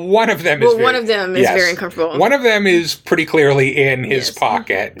one of them is very uncomfortable. One of them is pretty clearly in his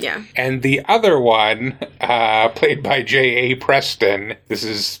pocket. Yeah. And the other one, played by J.A. Preston, this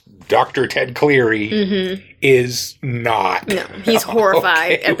is Dr. Ted Cleary, is not. No, he's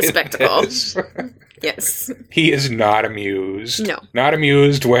horrified at the spectacle. Yes. He is not amused. No. Not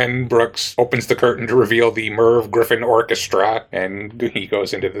amused when Brooks opens the curtain to reveal the Merv Griffin Orchestra, and he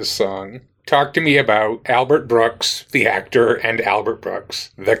goes into this song. Talk to me about Albert Brooks, the actor, and Albert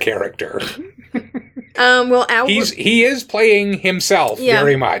Brooks, the character. He is playing himself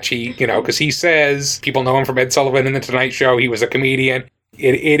very much. He, because he says, people know him from Ed Sullivan and The Tonight Show. He was a comedian.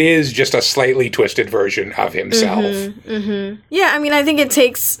 It is just a slightly twisted version of himself. Yeah, I mean, I think it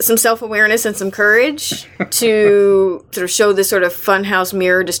takes some self-awareness and some courage to sort of show this sort of funhouse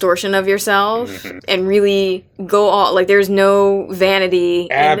mirror distortion of yourself and really go all, like, there's no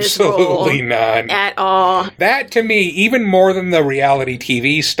vanity Absolutely in this role none. at all. That, to me, even more than the reality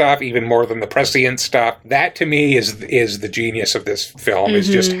TV stuff, even more than the prescient stuff, that, to me, is the genius of this film, is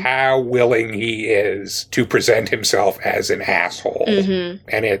just how willing he is to present himself as an asshole.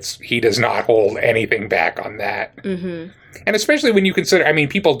 And he does not hold anything back on that. And especially when you consider, I mean,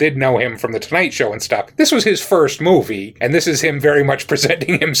 people did know him from The Tonight Show and stuff. This was his first movie, and this is him very much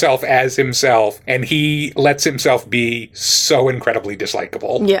presenting himself as himself, and he lets himself be so incredibly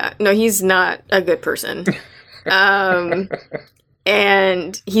dislikable. Yeah, no, he's not a good person. And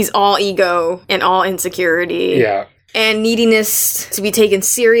he's all ego and all insecurity. Yeah. And neediness to be taken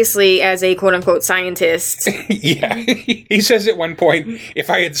seriously as a quote-unquote scientist. Yeah. He says at one point, if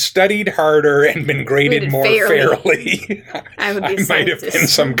I had studied harder and been graded more fairly, I might have been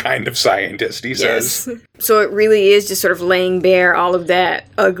some kind of scientist, he says. So it really is just sort of laying bare all of that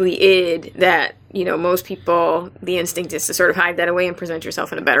ugly id that, you know, most people, the instinct is to sort of hide that away and present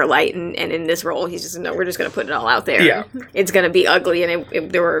yourself in a better light. And in this role, he's just, no, we're just going to put it all out there. Yeah. It's going to be ugly. And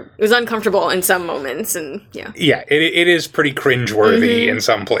it was uncomfortable in some moments. And yeah. Yeah, it is pretty cringeworthy in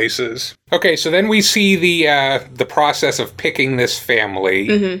some places. Okay, so then we see the process of picking this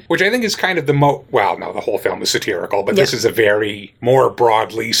family, which I think is kind of the well, no, the whole film is satirical, but this is a very more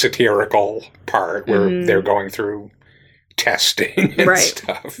broadly satirical part where they're going through testing and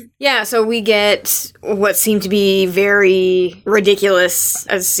stuff. Yeah, so we get what seem to be very ridiculous,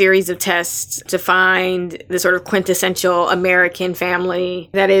 a series of tests to find the sort of quintessential American family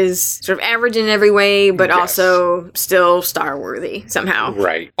that is sort of average in every way, but also still star-worthy somehow.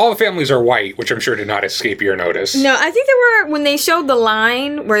 Right. All the families are white, which I'm sure did not escape your notice. No, I think there were, when they showed the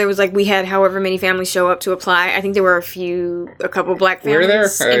line where it was like we had however many families show up to apply, I think there were a couple black families. Were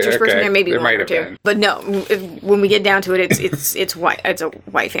there? Interspersed in there, maybe there one or two. Been. But no, when we get down to it, it's white. It's a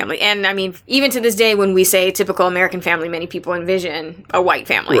white family. And I mean, even to this day, when we say typical American family, many people envision a white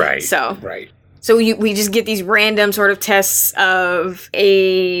family. Right. So we just get these random sort of tests of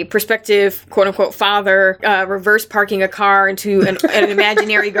a prospective quote unquote father reverse parking a car into an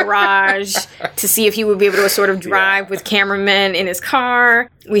imaginary garage to see if he would be able to sort of drive with cameramen in his car.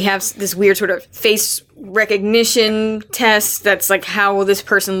 We have this weird sort of face recognition test that's like, how will this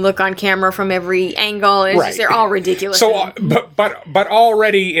person look on camera from every angle? It's just, they're all ridiculous. So, but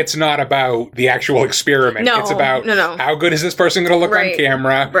already it's not about the actual experiment. No, it's about how good is this person going to look on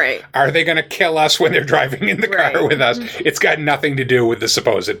camera? Right. Are they going to kill us when they're driving in the car with us? It's got nothing to do with the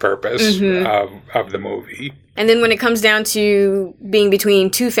supposed purpose of the movie. And then when it comes down to being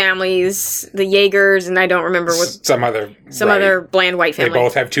between two families, the Yeagers and I don't remember what some other bland white family. They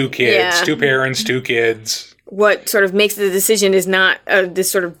both have two kids, two parents, two kids. What sort of makes the decision is not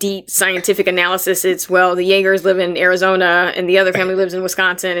this sort of deep scientific analysis. It's, well, the Yeagers live in Arizona and the other family lives in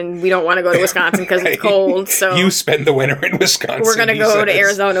Wisconsin, and we don't want to go to Wisconsin because it's cold. So you spend the winter in Wisconsin. We're going to go to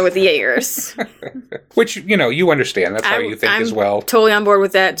Arizona with the Yeagers. Which, you understand. That's how you think as well. I'm totally on board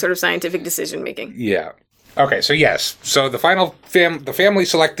with that sort of scientific decision making. Yeah. Okay, so yes. So the final the family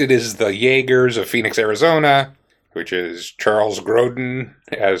selected is the Yeagers of Phoenix, Arizona, which is Charles Grodin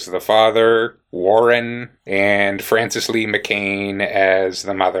as the father, Warren, and Frances Lee McCain as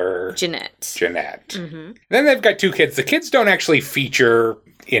the mother, Jeanette. Then they've got two kids. The kids don't actually feature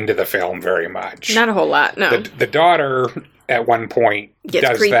into the film very much. Not a whole lot, no. The daughter at one point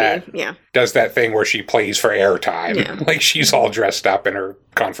gets creepy. Does that thing where she plays for airtime. Yeah. Like she's all dressed up in her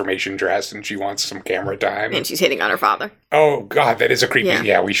confirmation dress and she wants some camera time. And she's hitting on her father. Oh, God, that is a creepy...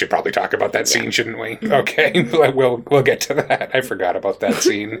 Yeah, we should probably talk about that scene, shouldn't we? Okay, we'll get to that. I forgot about that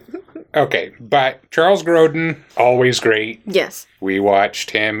scene. Okay, but Charles Grodin, always great. Yes. We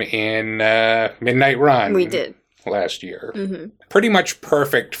watched him in Midnight Run. We did. Last year. Pretty much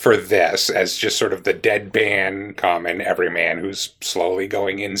perfect for this as just sort of the deadpan common everyman who's slowly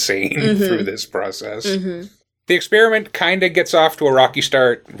going insane through this process. The experiment kind of gets off to a rocky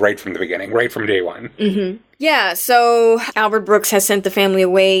start right from the beginning, right from day one. Yeah, so Albert Brooks has sent the family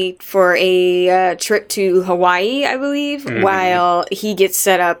away for a trip to Hawaii, I believe, while he gets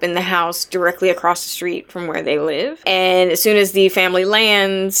set up in the house directly across the street from where they live. And as soon as the family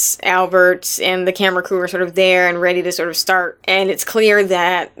lands, Albert and the camera crew are sort of there and ready to sort of start. And it's clear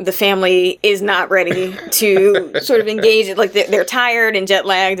that the family is not ready to sort of engage. Like they're tired and jet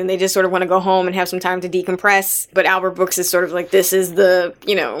lagged and they just sort of want to go home and have some time to decompress. But Albert Brooks is sort of like, this is the,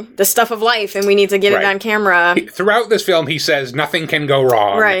 the stuff of life and we need to get it on camera. camera. Throughout this film, he says nothing can go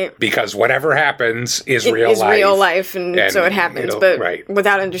wrong. Right. Because whatever happens is real life. It's real life, and so it happens. But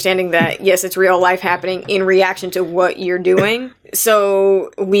without understanding that, yes, it's real life happening in reaction to what you're doing.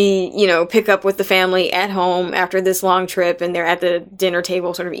 So we, pick up with the family at home after this long trip, and they're at the dinner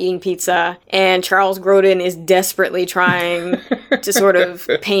table sort of eating pizza, and Charles Grodin is desperately trying to sort of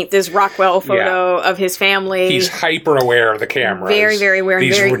paint this Rockwell photo of his family. He's hyper aware of the cameras. Very, very aware.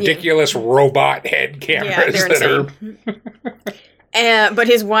 These ridiculous robot head cameras that are... But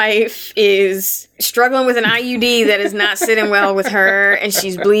his wife is struggling with an IUD that is not sitting well with her, and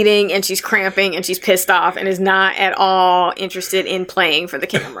she's bleeding, and she's cramping, and she's pissed off, and is not at all interested in playing for the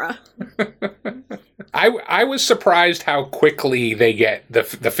camera. I was surprised how quickly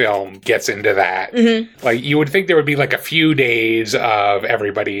the film gets into that. Mm-hmm. Like, you would think there would be like a few days of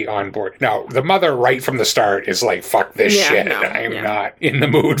everybody on board. No, the mother right from the start is like, fuck this shit. No, I am not in the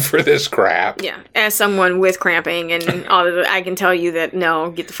mood for this crap. Yeah. As someone with cramping and all of I can tell you that,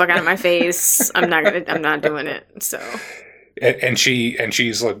 no, get the fuck out of my face. I'm not doing it. So. And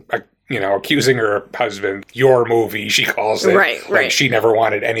she's like, accusing her husband, your movie, she calls it. Right. Like, she never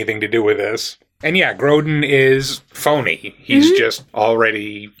wanted anything to do with this. And yeah, Grodin is phoney. He's just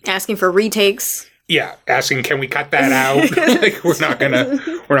already asking for retakes. Yeah, asking, can we cut that out? Like, we're not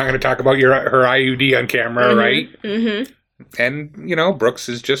gonna talk about her IUD on camera, right? Mm-hmm. And Brooks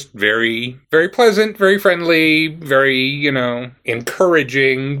is just very, very pleasant, very friendly, very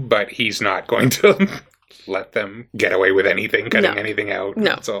encouraging, but he's not going to let them get away with anything, cutting anything out.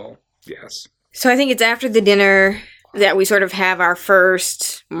 No, so yes. So I think it's after the dinner that we sort of have our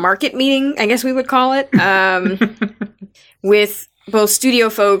first market meeting, I guess we would call it, with both studio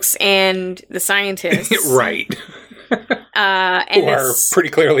folks and the scientists. Right. And who are pretty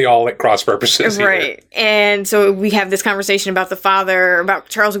clearly all at cross purposes here. Right. And so we have this conversation about the father, about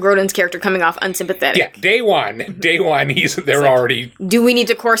Charles Grodin's character coming off unsympathetic. Yeah, day one, they're already... Do we need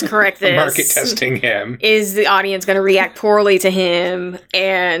to course correct this? Market testing him. Is the audience going to react poorly to him?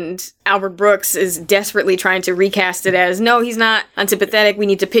 And Albert Brooks is desperately trying to recast it as, no, he's not unsympathetic. We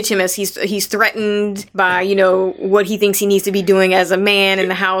need to pitch him as he's threatened by, what he thinks he needs to be doing as a man in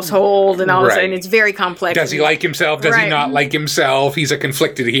the household and all this. And it's very complex. Does he like himself? Does he not like himself? He's a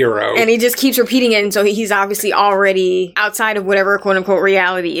conflicted hero. And he just keeps repeating it. And so he's obviously already, outside of whatever quote unquote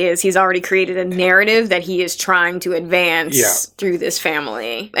reality is, he's already created a narrative that he is trying to advance through this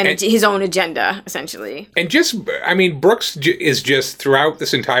family and his own agenda, essentially. And Brooks is just throughout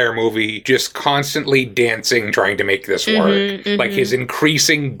this entire movie, just constantly dancing, trying to make this work. Mm-hmm. Like, his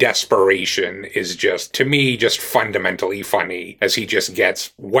increasing desperation is just, to me, just fundamentally funny, as he just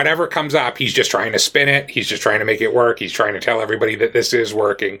gets whatever comes up, he's just trying to spin it. He's just trying to make it work. He's trying to tell everybody that this is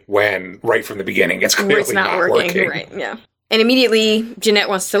working, when right from the beginning it's clearly not working. Right, yeah. And immediately, Jeanette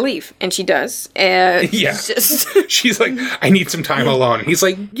wants to leave, and she does. She's like, I need some time alone. He's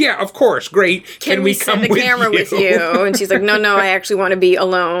like, yeah, of course, great. Can we come with you? Set the camera with you? And she's like, no, I actually want to be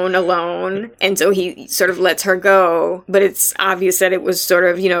alone. And so he sort of lets her go. But it's obvious that it was sort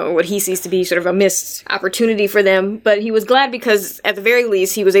of, what he sees to be sort of a missed opportunity for them. But he was glad because, at the very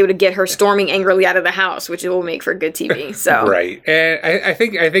least, he was able to get her storming angrily out of the house, which will make for good TV. So right. And I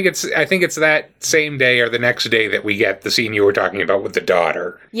think it's that same day or the next day that we get the scene you were talking about with the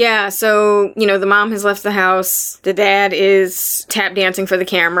daughter. Yeah, so, the mom has left the house. The dad is tap dancing for the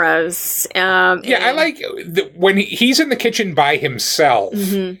cameras. I like when he's in the kitchen by himself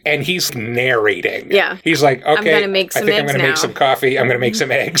and he's narrating. Yeah. He's like, okay, I'm going to make some eggs I'm going to make some coffee. I'm going to make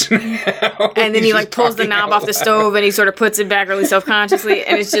some eggs now. And then he pulls the knob off the stove and he sort of puts it back really self-consciously.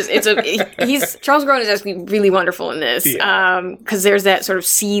 And it's just, Charles Grodin is actually really wonderful in this. Because there's that sort of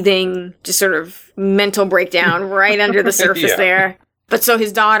seething, just sort of mental breakdown right under the surface there. But so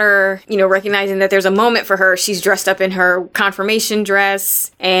his daughter, recognizing that there's a moment for her, she's dressed up in her confirmation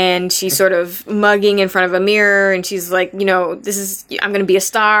dress and she's sort of mugging in front of a mirror and she's like, I'm going to be a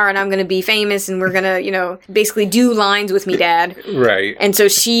star and I'm going to be famous and we're going to, basically do lines with me, Dad. Right. And so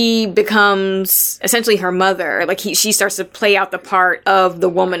she becomes essentially her mother. Like she starts to play out the part of the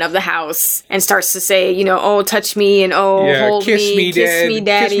woman of the house and starts to say, oh, touch me and hold kiss me, kiss me,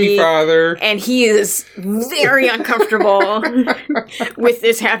 Daddy. Kiss me, Father. And he is very uncomfortable with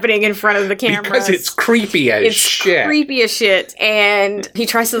this happening in front of the camera. Because it's creepy as shit. It's creepy as shit. And he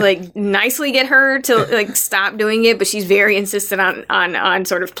tries to nicely get her to stop doing it, but she's very insistent on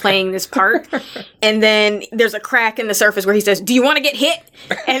sort of playing this part. And then there's a crack in the surface where he says, do you want to get hit?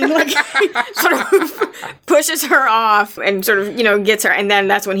 And sort of pushes her off and sort of, gets her. And then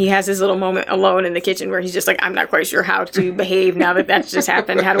that's when he has his little moment alone in the kitchen where he's just like, I'm not quite sure how to behave now that that's just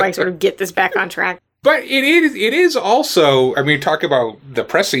happened. How do I sort of get this back on track? But it is also, I mean, talk about the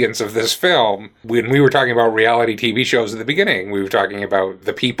prescience of this film. When we were talking about reality TV shows at the beginning, we were talking about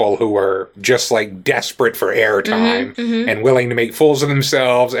the people who are just like desperate for airtime and willing to make fools of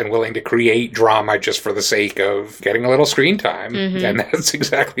themselves and willing to create drama just for the sake of getting a little screen time. And that's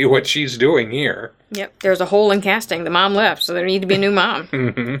exactly what she's doing here. Yep. There's a hole in casting. The mom left, so there needed to be a new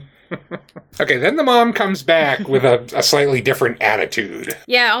mom. Okay, then the mom comes back with a slightly different attitude.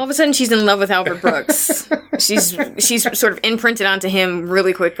 Yeah, all of a sudden she's in love with Albert Brooks. she's sort of imprinted onto him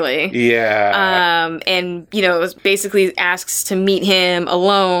really quickly. Yeah. And, basically asks to meet him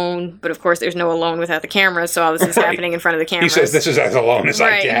alone, but of course there's no alone without the camera, so all this is happening in front of the camera. He says, this is as alone as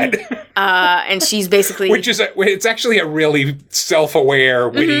I get. And she's basically... Which is, it's actually a really self-aware,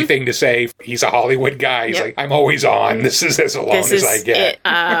 witty thing to say. He's a Hollywood guy. He's like, I'm always on. This is as alone as I get.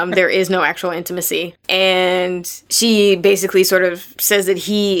 There is no actual intimacy. And she basically sort of says that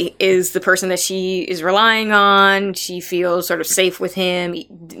he is the person that she is relying on. She feels sort of safe with him,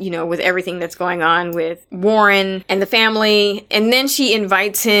 with everything that's going on with Warren and the family. And then she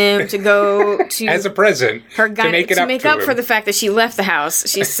invites him to go to... as a present, to make up for the fact that she left the house.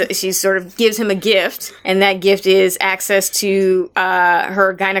 She sort of gives him a gift, and that gift is access to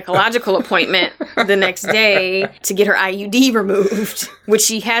her gynecological appointment the next day to get her IUD removed, which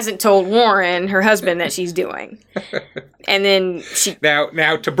she hasn't told Warren, her husband, that she's doing. And then she...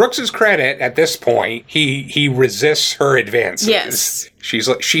 Now, to Brooks's credit, at this point, he resists her advances. Yes.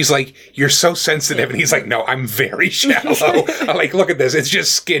 She's like, you're so sensitive. And he's like, no, I'm very shallow. I'm like, look at this. It's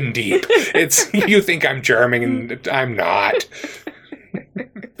just skin deep. You think I'm charming, and I'm not.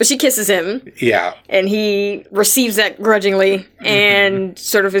 But she kisses him. Yeah. And he receives that grudgingly and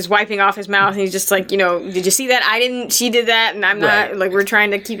sort of is wiping off his mouth. And he's just like, did you see that? She did that, and I'm not. Like, we're trying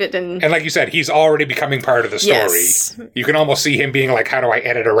to keep it. And like you said, he's already becoming part of the story. Yes. You can almost see him being like, how do I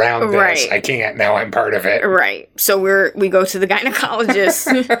edit around this? Right. I can't. Now I'm part of it. Right. So we go to the gynecologist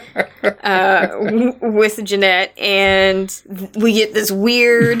with Jeanette, and we get this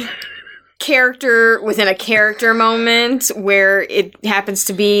weird... character within a character moment where it happens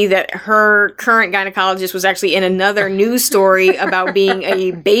to be that her current gynecologist was actually in another news story about being a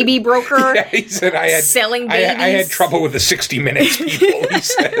baby broker. Yeah, he said selling babies. I had trouble with the 60 Minutes people, he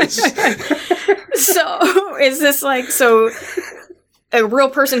says. So is this like, a real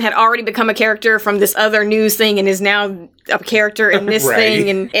person had already become a character from this other news thing and is now a character in this thing,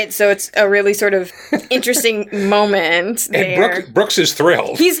 and it's a really sort of interesting moment there. And Brooks is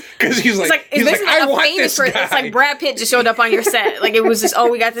thrilled. He's like, I want this guy. It's like Brad Pitt just showed up on your set. Like, it was just,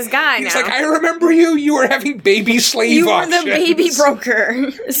 we got this guy now. He's like, I remember you. You were having baby slave auctions. You were the baby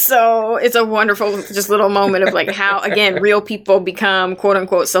broker. So it's a wonderful just little moment of like how, again, real people become quote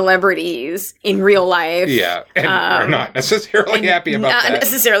unquote celebrities in real life. Yeah. And are not necessarily happy about that. Not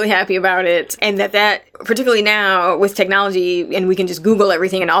necessarily happy about it. And that particularly now with technology, and we can just Google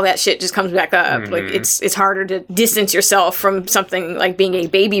everything and all that shit just comes back up. Like, it's harder to distance yourself from something like being a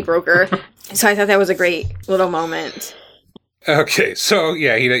baby broker. So I thought that was a great little moment. Okay, so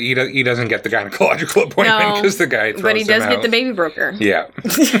yeah, he doesn't get the gynecological appointment because the guy throws him out. But he does get the baby broker. Yeah.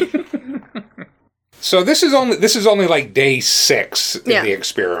 So this is only like day 6 in the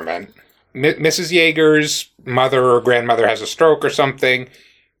experiment. Mrs. Yeager's mother or grandmother has a stroke or something,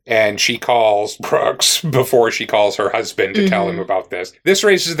 and she calls Brooks before she calls her husband to tell him about this. This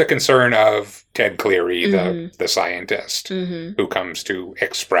raises the concern of Ted Cleary, the scientist, who comes to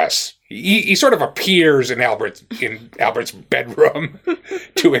express. He sort of appears in Albert's bedroom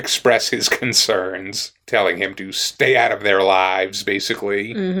to express his concerns, telling him to stay out of their lives,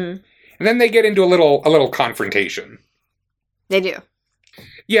 basically. And then they get into a little confrontation. They do.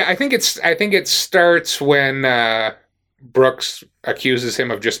 Yeah, I think it starts when Brooks accuses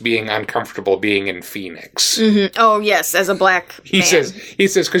him of just being uncomfortable being in Phoenix. Oh, yes, as a black man. He says,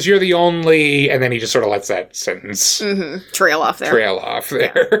 because you're the only, and then he just sort of lets that sentence trail off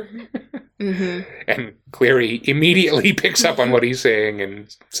there. And Cleary immediately picks up on what he's saying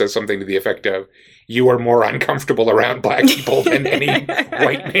and says something to the effect of, you are more uncomfortable around black people than any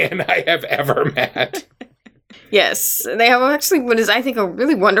white man I have ever met. Yes, they have actually what is, I think, a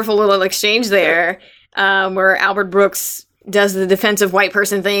really wonderful little exchange there, where Albert Brooks does the defensive white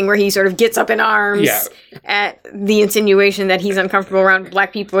person thing where he sort of gets up in arms at the insinuation that he's uncomfortable around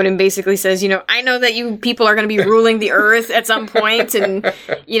black people and basically says, I know that you people are going to be ruling the earth at some point, and,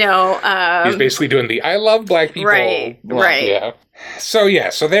 he's basically doing the I love black people. Right. Yeah.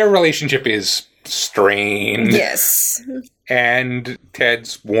 So their relationship is strained. Yes. And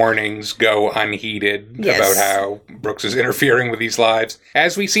Ted's warnings go unheeded about how Brooks is interfering with these lives,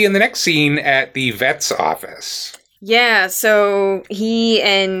 as we see in the next scene at the vet's office. Yeah, so he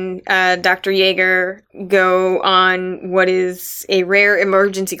and Dr. Yeager go on what is a rare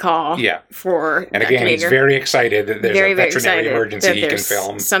emergency call. Yeah. For and Dr. again, Yeager. He's very excited that there's a veterinary emergency he can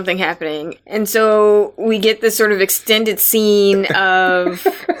film. Something happening. And so we get this sort of extended scene of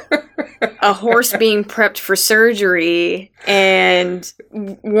a horse being prepped for surgery, and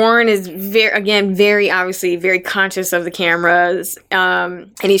Warren is very obviously very conscious of the cameras,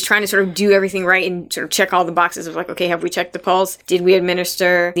 and he's trying to sort of do everything right and sort of check all the boxes of like, okay, have we checked the pulse? Did we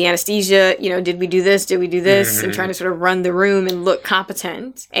administer the anesthesia? Did we do this? Did we do this? Mm-hmm. And trying to sort of run the room and look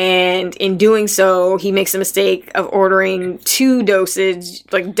competent. And in doing so, he makes a mistake of ordering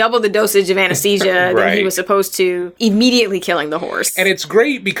double the dosage of anesthesia that he was supposed to, immediately killing the horse. And it's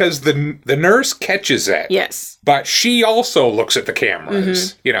great because the nurse catches it. Yes. But she also looks at the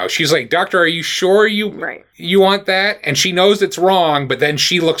cameras. Mm-hmm. She's like, "Doctor, are you sure you want that?" And she knows it's wrong, but then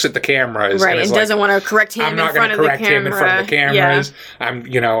she looks at the cameras. Right, and doesn't want to correct him in front of the camera. I'm not going to correct him in front of the cameras.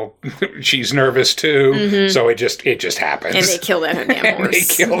 Yeah. She's nervous too. Mm-hmm. So it just happens. And they kill that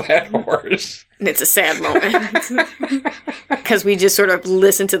damn horse. And it's a sad moment. Because we just sort of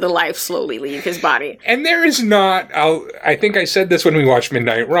listen to the life slowly leave his body. And there is not, I think I said this when we watched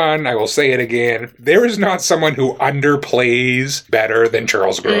Midnight Run, I will say it again, there is not someone who underplays better than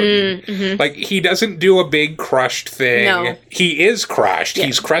Charles Grodin. Mm-hmm. Like, he doesn't do a big crushed thing. No. He is crushed. Yeah.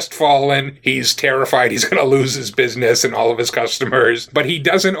 He's crestfallen. He's terrified he's going to lose his business and all of his customers. But he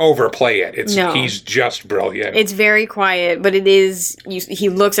doesn't overplay it. He's just brilliant. It's very quiet, but it is, he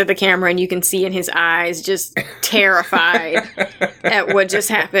looks at the camera and you can see in his eyes just terrified at what just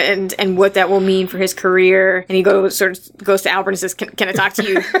happened and what that will mean for his career. And he goes to Albert and says, can I talk to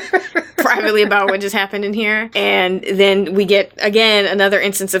you privately about what just happened in here? And then we get, again, another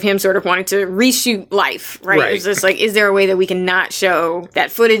instance of him sort of wanting to reshoot life, right? It's just like, is there a way that we can not show that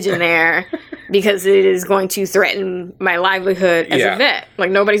footage in there? Because it is going to threaten my livelihood as a vet.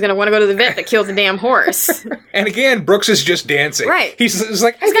 Like, nobody's going to want to go to the vet that killed the damn horse. And again, Brooks is just dancing. Right. He's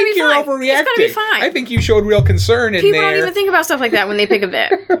like, I think you're overreacting. It's going to be fine. I think you showed real concern in there. People don't even think about stuff like that when they pick a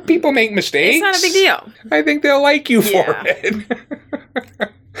vet. People make mistakes. It's not a big deal. I think they'll like you for it.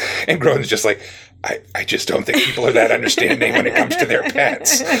 And Grodin's just like, I just don't think people are that understanding when it comes to their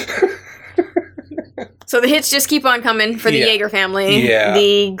pets. So the hits just keep on coming for the Yeager family. Yeah.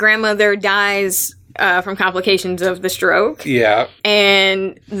 The grandmother dies from complications of the stroke. Yeah.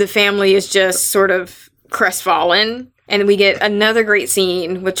 And the family is just sort of crestfallen. And we get another great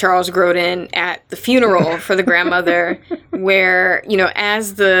scene with Charles Grodin at the funeral for the grandmother where,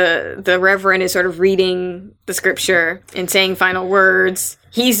 as the reverend is sort of reading the scripture and saying final words,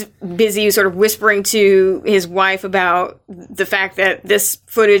 he's busy sort of whispering to his wife about the fact that this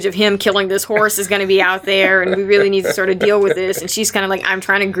footage of him killing this horse is going to be out there and we really need to sort of deal with this. And she's kind of like, I'm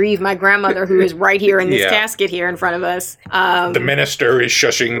trying to grieve my grandmother who is right here in this casket here in front of us. The minister is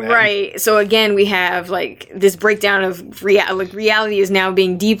shushing them. Right. So again, we have like this breakdown of reality is now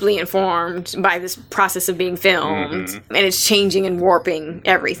being deeply informed by this process of being filmed. Mm-hmm. And it's changing and warping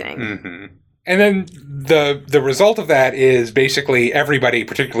everything. Mm-hmm. And then the result of that is basically everybody,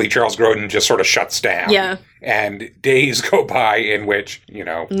 particularly Charles Grodin, just sort of shuts down. Yeah. And days go by in which,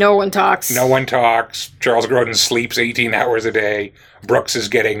 no one talks. No one talks. Charles Grodin sleeps 18 hours a day. Brooks is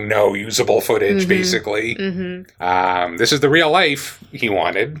getting no usable footage, basically. Mm-hmm. This is the real life he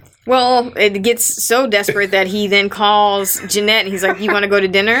wanted. Well, it gets so desperate that he then calls Jeanette and he's like, you want to go to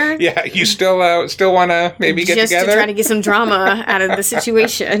dinner? Yeah, you still want to maybe get together? Just to try to get some drama out of the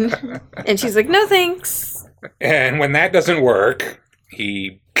situation. And she's like, no thanks. And when that doesn't work,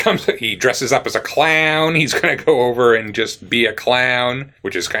 he dresses up as a clown. He's going to go over and just be a clown,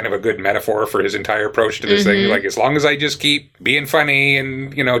 which is kind of a good metaphor for his entire approach to this thing. Like, as long as I just keep being funny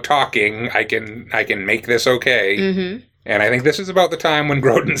and, talking, I can make this okay. Mm-hmm. And I think this is about the time when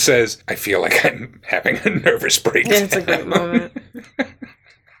Grodin says, I feel like I'm having a nervous breakdown. Yeah, it's a great moment.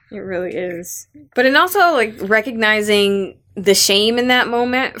 It really is. But and also, like, recognizing the shame in that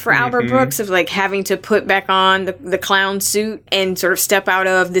moment for Albert Brooks of, like, having to put back on the clown suit and sort of step out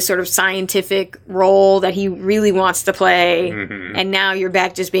of this sort of scientific role that he really wants to play. Mm-hmm. And now you're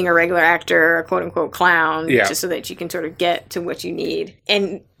back just being a regular actor, a quote-unquote clown, just so that you can sort of get to what you need.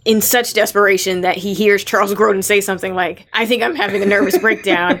 And in such desperation that he hears Charles Grodin say something like, I think I'm having a nervous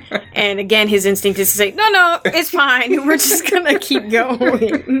breakdown. And again, his instinct is to say, no, it's fine. We're just going to keep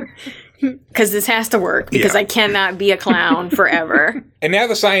going. Because this has to work, because I cannot be a clown forever. And now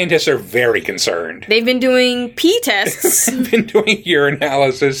the scientists are very concerned. They've been doing pee tests. They've been doing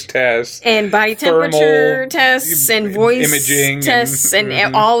urinalysis tests. And body temperature tests and voice imaging tests.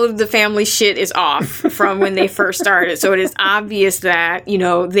 And all of the family shit is off from when they first started. So it is obvious that,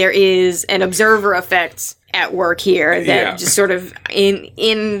 there is an observer effect at work here that just sort of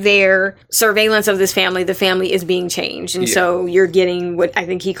in their surveillance of this family, the family is being changed. And so you're getting what I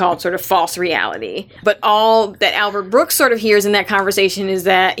think he called sort of false reality. But all that Albert Brooks sort of hears in that conversation is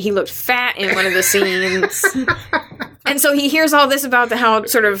that he looked fat in one of the scenes. And so he hears all this about how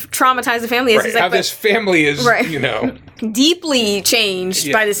sort of traumatized the family is. Right, he's like, how this family is, deeply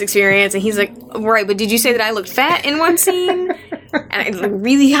changed by this experience. And he's like, right, but did you say that I looked fat in one scene? And I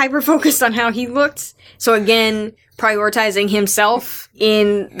really hyper-focused on how he looked. So again, prioritizing himself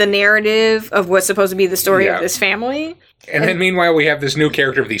in the narrative of what's supposed to be the story of this family. And then meanwhile, we have this new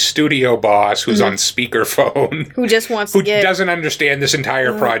character of the studio boss who's on speakerphone. Who just wants to get... Who doesn't understand this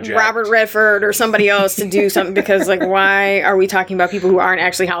entire project. Robert Redford or somebody else to do something because, like, why are we talking about people who aren't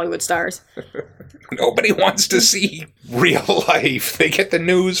actually Hollywood stars? Nobody wants to see real life. They get the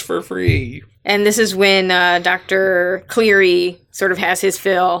news for free. And this is when Dr. Cleary sort of has his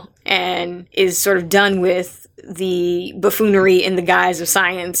fill and is sort of done with the buffoonery in the guise of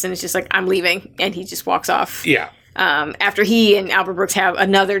science. And it's just like, I'm leaving. And he just walks off. Yeah. After he and Albert Brooks have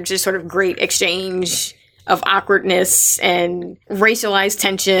another just sort of great exchange of awkwardness and racialized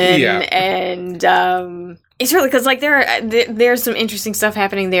tension. And it's really because, like, there's some interesting stuff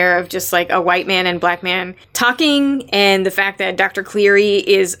happening there of just, like, a white man and black man talking, and the fact that Dr. Cleary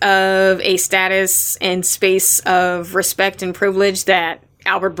is of a status and space of respect and privilege that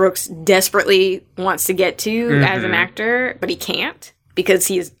Albert Brooks desperately wants to get to as an actor, but he can't because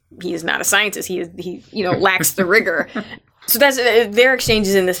he is not a scientist. He lacks the rigor. So that's their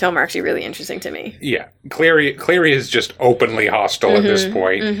exchanges in this film are actually really interesting to me. Yeah, Cleary is just openly hostile at this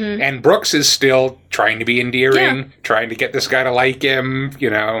point, and Brooks is still trying to be endearing, trying to get this guy to like him. You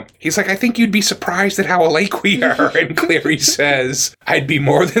know, he's like, "I think you'd be surprised at how alike we are," and Cleary says, "I'd be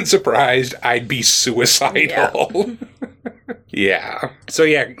more than surprised. I'd be suicidal." Yeah. So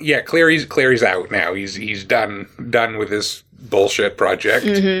Cleary's out now. He's done with this bullshit project,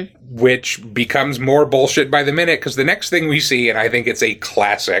 which becomes more bullshit by the minute, because the next thing we see, and I think it's a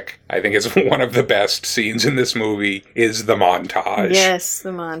classic, I think it's one of the best scenes in this movie, is the montage. Yes,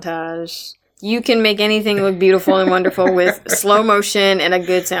 the montage. You can make anything look beautiful and wonderful with slow motion and a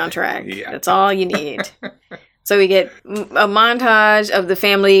good soundtrack. Yeah. That's all you need. So we get a montage of the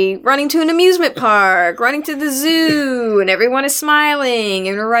family running to an amusement park, running to the zoo, and everyone is smiling,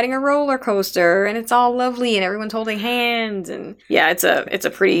 and we're riding a roller coaster, and it's all lovely, and everyone's holding hands, and yeah, it's a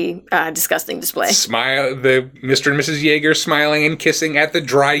pretty disgusting display. The Mr. and Mrs. Yeager smiling and kissing at the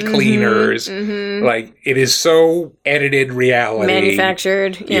dry cleaners. Like, it is so edited reality.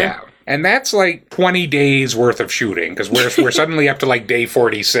 Manufactured. Yeah. And that's like 20 days worth of shooting, because we're suddenly up to like day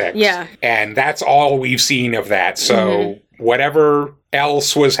 46. Yeah. And that's all we've seen of that. So whatever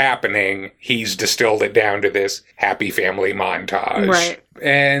else was happening, he's distilled it down to this happy family montage. Right.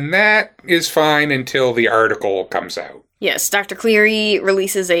 And that is fine until the article comes out. Yes, Dr. Cleary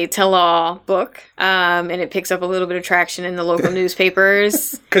releases a tell-all book, and it picks up a little bit of traction in the local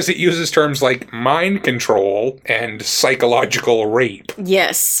newspapers. Because it uses terms like mind control and psychological rape.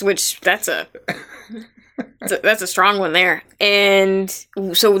 Yes, which that's a strong one there. And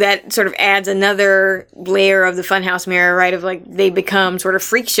so that sort of adds another layer of the funhouse mirror, right? Of like, they become sort of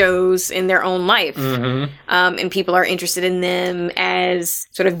freak shows in their own life. And people are interested in them as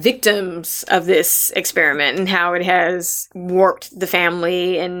sort of victims of this experiment and how it has warped the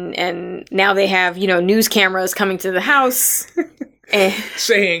family. And now they have, news cameras coming to the house.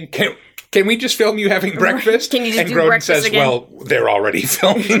 Saying, can we just film you having breakfast? Can you just and do Grodin breakfast says, again? well, they're already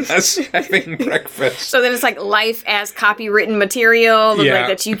filming us having breakfast. So then it's like life as copywritten material, like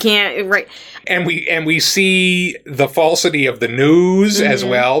that you can't, right? And we see the falsity of the news as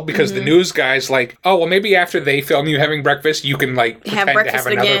well, because the news guy's like, oh, well, maybe after they film you having breakfast, you can like have pretend breakfast to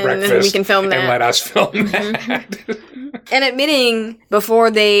have another again, breakfast, and we can film that, and let us film that. And admitting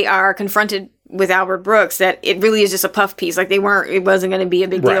before they are confronted with Albert Brooks that it really is just a puff piece. Like, it wasn't going to be a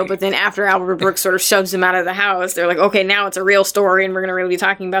big deal. But then after Albert Brooks sort of shoves them out of the house, they're like, okay, now it's a real story and we're going to really be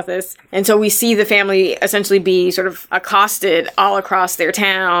talking about this. And so we see the family essentially be sort of accosted all across their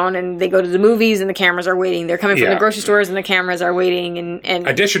town, and they go to the movies and the cameras are waiting. They're coming from the grocery stores and the cameras are waiting, and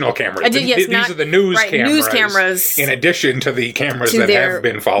additional cameras. These are the news cameras. News cameras. In addition to the cameras that have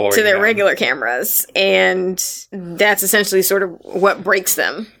been following to their them. regular cameras. And that's essentially sort of what breaks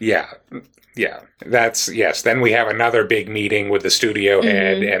them. Yeah. Yeah, then we have another big meeting with the studio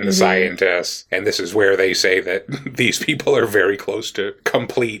head and the scientists, and this is where they say that these people are very close to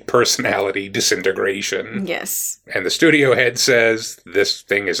complete personality disintegration. Yes. And the studio head says, this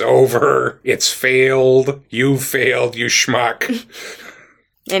thing is over, it's failed, you've failed, you schmuck.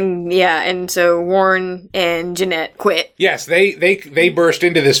 And so Warren and Jeanette quit. Yes, they burst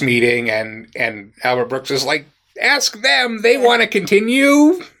into this meeting, and Albert Brooks is like, ask them, they want to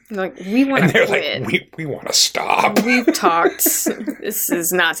continue. Like, we want to quit. And they're like, we want to stop. We've talked. This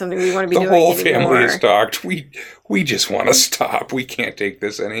is not something we want to be doing anymore. The whole family has talked. We just want to stop. We can't take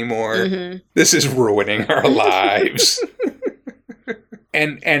this anymore. Mm-hmm. This is ruining our lives.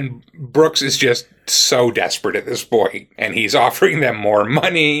 And Brooks is just so desperate at this point, and he's offering them more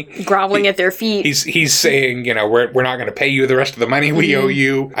money, groveling at their feet. He's saying, we're not going to pay you the rest of the money we owe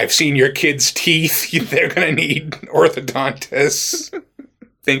you. I've seen your kids' teeth; they're going to need orthodontists.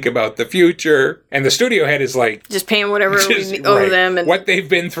 Think about the future. And the studio head is like, just pay them whatever we owe them, and what they've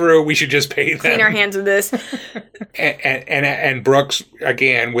been through, we should just pay them. Clean our hands of this. and Brooks,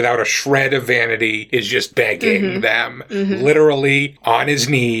 again, without a shred of vanity, is just begging them, literally on his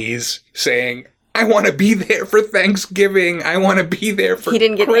knees, saying, I want to be there for Thanksgiving. I want to be there for Christmas. He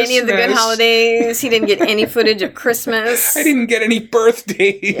didn't get any of the good holidays. He didn't get any footage of Christmas. I didn't get any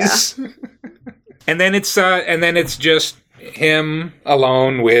birthdays. Yeah. And then it's just him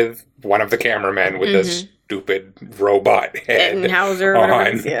alone with one of the cameramen with this stupid robot head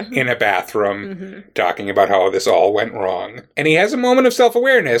in a bathroom talking about how this all went wrong. And he has a moment of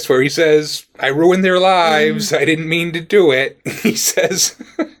self-awareness where he says, I ruined their lives. I didn't mean to do it. He says,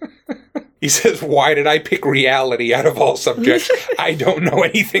 why did I pick reality out of all subjects? I don't know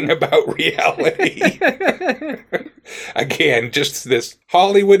anything about reality. Again, just this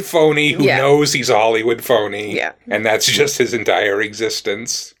Hollywood phony who knows he's a Hollywood phony. Yeah. And that's just his entire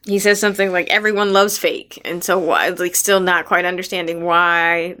existence. He says something like, everyone loves fake. And so, like, still not quite understanding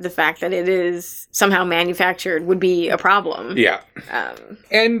why the fact that it is somehow manufactured would be a problem. Yeah.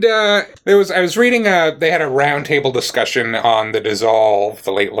 And I was reading, they had a roundtable discussion on the Dissolve,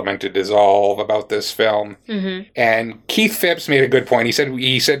 the late lamented Dissolve, about this film. Mm-hmm. And Keith Phipps made a good point. He said,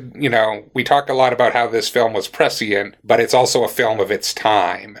 we talked a lot about how this film was prescient, but it's also a film of its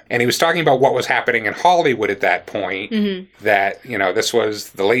time. And he was talking about what was happening in Hollywood at that point, that, this was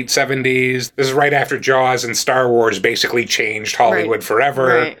the late 70s. This is right after Jaws and Star Wars basically changed Hollywood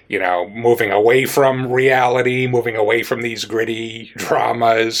forever. Right. Moving away from reality, moving away from these gritty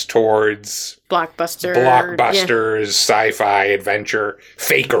dramas towards blockbusters, sci-fi, adventure,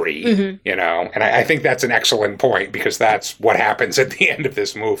 fakery, And I think that's an excellent point, because that's what happens at the end of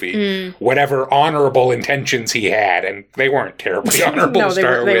this movie. Whatever honorable intentions he had, and they weren't terribly honorable to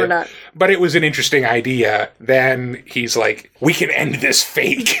start with. They were not. But it was an interesting idea. Then he's like, we can end this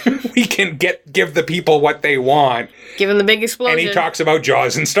fake. We can give the people what they want. Give them the big explosion. And he talks about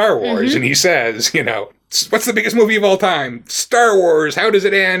Jaws and Star Wars, and he says, what's the biggest movie of all time? Star Wars. How does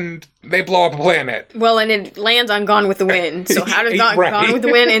it end? They blow up a planet. Well, and it lands on Gone with the Wind. So how does Gone with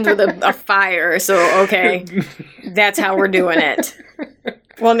the Wind end with a fire? So, okay, that's how we're doing it.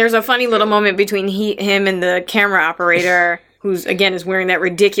 Well, and there's a funny little moment between him and the camera operator, who's, again, is wearing that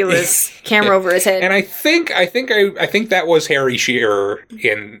ridiculous camera over his head. And I think that was Harry Shearer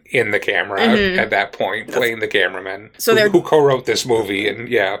in the camera at that point, playing the cameraman, who co-wrote this movie, and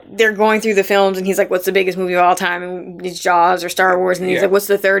they're going through the films, and he's like, what's the biggest movie of all time? And it's Jaws or Star Wars, and he's like, what's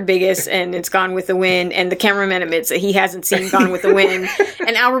the third biggest? And it's Gone with the Wind, and the cameraman admits that he hasn't seen Gone with the Wind.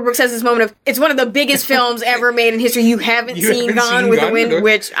 And Albert Brooks has this moment of, it's one of the biggest films ever made in history. You haven't seen Gone with the Wind,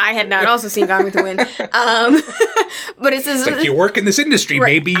 which I had not also seen Gone with the Wind. But it's this, like, you work in this industry,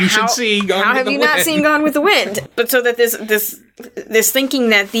 maybe you should see Gone with the Wind. How have you not seen Gone with the Wind? But so that this thinking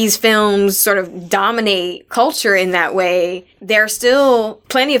that these films sort of dominate culture in that way, there are still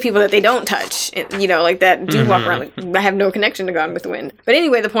plenty of people that they don't touch, like that do walk around like, I have no connection to Gone with the Wind. But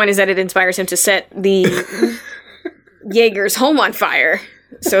anyway, the point is that it inspires him to set the Jaeger's home on fire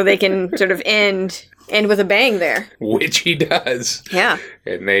so they can sort of end with a bang there. Which he does. Yeah.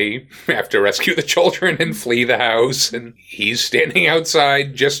 And they have to rescue the children and flee the house, and he's standing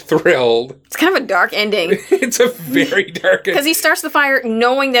outside just thrilled. It's kind of a dark ending. It's a very dark ending. Because he starts the fire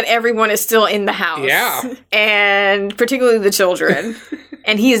knowing that everyone is still in the house. Yeah. And particularly the children.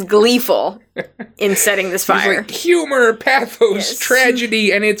 And he is gleeful in setting this fire. He's like, humor, pathos,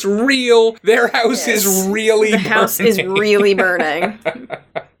 tragedy, and it's real. Their house is really burning. The house is really burning.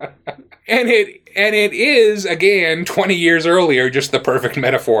 And it is, again, 20 years earlier, just the perfect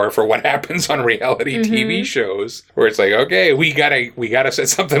metaphor for what happens on reality TV shows, where it's like, okay, we gotta set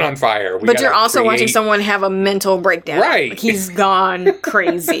something on fire. But you're also watching someone have a mental breakdown. Right. Like, he's gone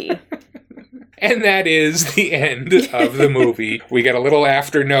crazy. And that is the end of the movie. We get a little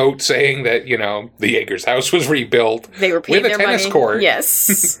after note saying that, you know, the Yeager's house was rebuilt. They were paid with a tennis court.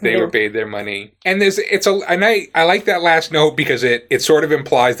 Yes. They were paid their money. And I like that last note because it sort of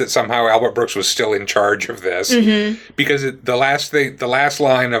implies that somehow Albert Brooks was still in charge of this. Mm-hmm. Because the last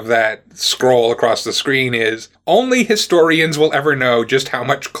line of that scroll across the screen is, only historians will ever know just how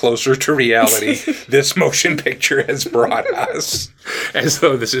much closer to reality this motion picture has brought us. As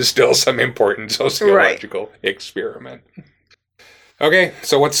though this is still some important sociological experiment. Okay,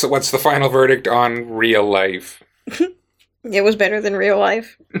 so what's the final verdict on Real Life? It was better than Real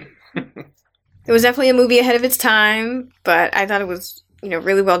Life. It was definitely a movie ahead of its time, but I thought it was, you know,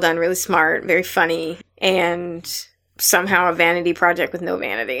 really well done, really smart, very funny, and somehow a vanity project with no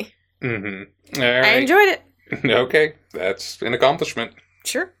vanity. Mm-hmm. All right. I enjoyed it. Okay, that's an accomplishment.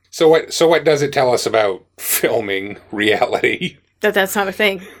 Sure. So what does it tell us about filming reality? That's not a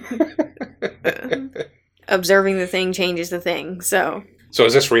thing. Observing the thing changes the thing, so... So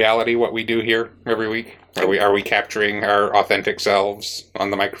is this reality what we do here every week? Are we capturing our authentic selves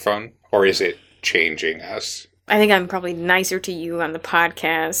on the microphone? Or is it changing us? I think I'm probably nicer to you on the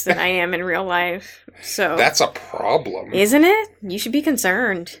podcast than I am in real life, so... That's a problem. Isn't it? You should be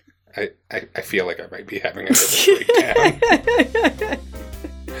concerned. I feel like I might be having a bit of a breakdown.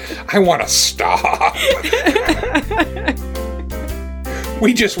 I want to stop.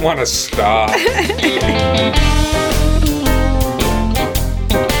 We just want to stop.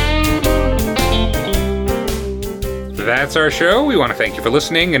 That's our show. We want to thank you for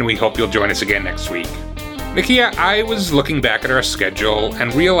listening, and we hope you'll join us again next week. Nakia, I was looking back at our schedule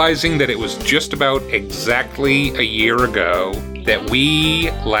and realizing that it was just about exactly a year ago that we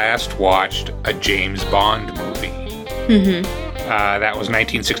last watched a James Bond movie. Mm-hmm. That was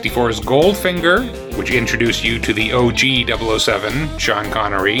 1964's Goldfinger, which introduced you to the OG 007, Sean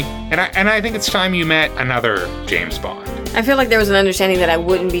Connery. And I think it's time you met another James Bond. I feel like there was an understanding that I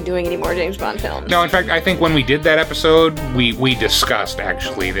wouldn't be doing any more James Bond films. No, in fact, I think when we did that episode, we discussed,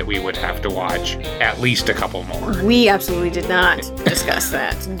 actually, that we would have to watch at least a couple more. We absolutely did not discuss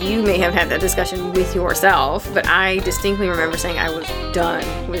that. You may have had that discussion with yourself, but I distinctly remember saying I was done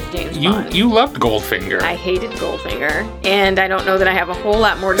with James Bond. You loved Goldfinger. I hated Goldfinger, and I don't know that I have a whole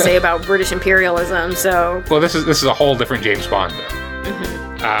lot more to say about British imperialism, so... Well, this is a whole different James Bond, though. Mm-hmm.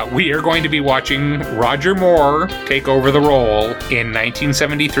 We are going to be watching Roger Moore take over the role in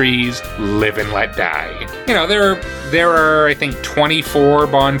 1973's Live and Let Die. You know, there are I think 24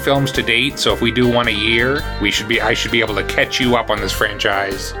 Bond films to date, so if we do one a year, I should be able to catch you up on this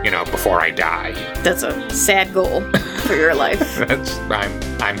franchise, you know, before I die. That's a sad goal for your life.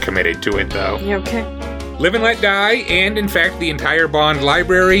 I'm committed to it, though. Okay. Live and Let Die, and in fact the entire Bond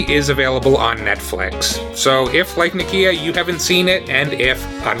library is available on Netflix. So if, like Nakia, you haven't seen it, and if,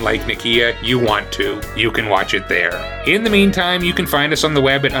 unlike Nakia, you want to, you can watch it there. In the meantime, you can find us on the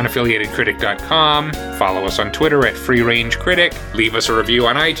web at unaffiliatedcritic.com, follow us on Twitter at freerangecritic, leave us a review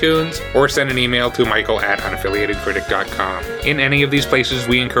on iTunes, or send an email to michael@unaffiliatedcritic.com. In any of these places,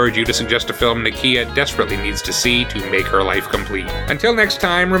 we encourage you to suggest a film Nakia desperately needs to see to make her life complete. Until next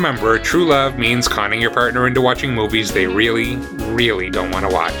time, remember, true love means conning your partner into watching movies they really, really don't want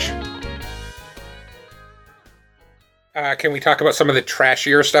to watch. Can we talk about some of the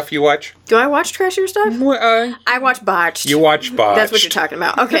trashier stuff you watch? Do I watch trashier stuff? I watch Botched. You watch Botched. That's what you're talking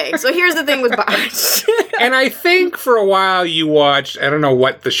about. Okay, so here's the thing with Botched. And I think for a while you watched, I don't know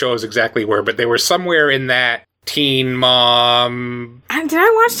what the shows exactly were, but they were somewhere in that Teen Mom. Did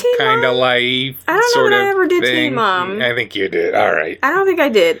I watch Teen Mom? Kind of life. I don't know that I ever did Teen Mom. I think you did. All right. I don't think I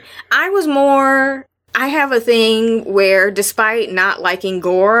did. I have a thing where, despite not liking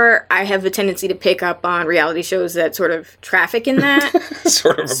gore, I have the tendency to pick up on reality shows that sort of traffic in that.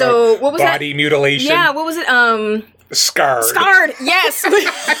 Sort of so, what was body mutilation. Yeah, what was it? Scarred. Scarred, yes.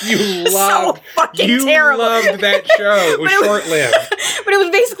 You loved, so fucking terrible. Loved that show. It was short-lived. But it was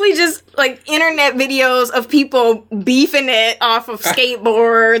basically just like internet videos of people beefing it off of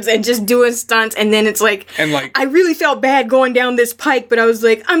skateboards and just doing stunts. And then it's like, I really felt bad going down this pike, but I was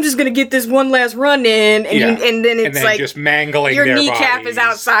like, I'm just going to get this one last run in. And then it's like just mangling your their kneecap bodies. Is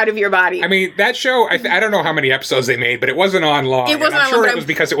outside of your body. I mean, that show, I don't know how many episodes they made, but it wasn't on long. It wasn't I'm sure it was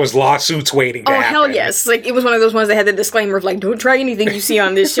because it was lawsuits waiting to happen. Oh, hell yes. Like, it was one of those ones that had the disclaimer of like, don't try anything you see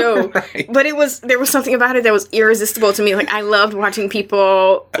on this show. Right. But there was something about it that was irresistible to me. Like, I loved watching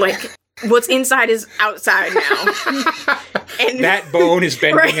people, like, what's inside is outside now. And that bone is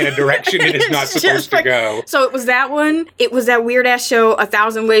bending in a direction it is not supposed to go. So it was that one. It was that weird ass show,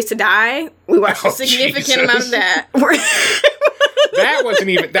 1,000 Ways to Die, We watched a significant amount of that.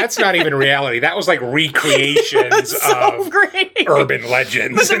 That's not even reality. That was like recreations of urban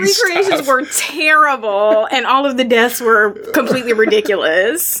legends. But the recreations were terrible, and all of the deaths were completely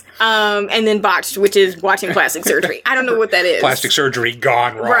ridiculous. And then botched, which is watching plastic surgery. I don't know what that is. Plastic surgery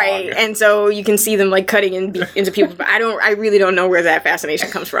gone wrong. Right. And so you can see them like cutting into people. But I really don't know where that fascination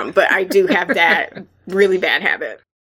comes from. But I do have that really bad habit.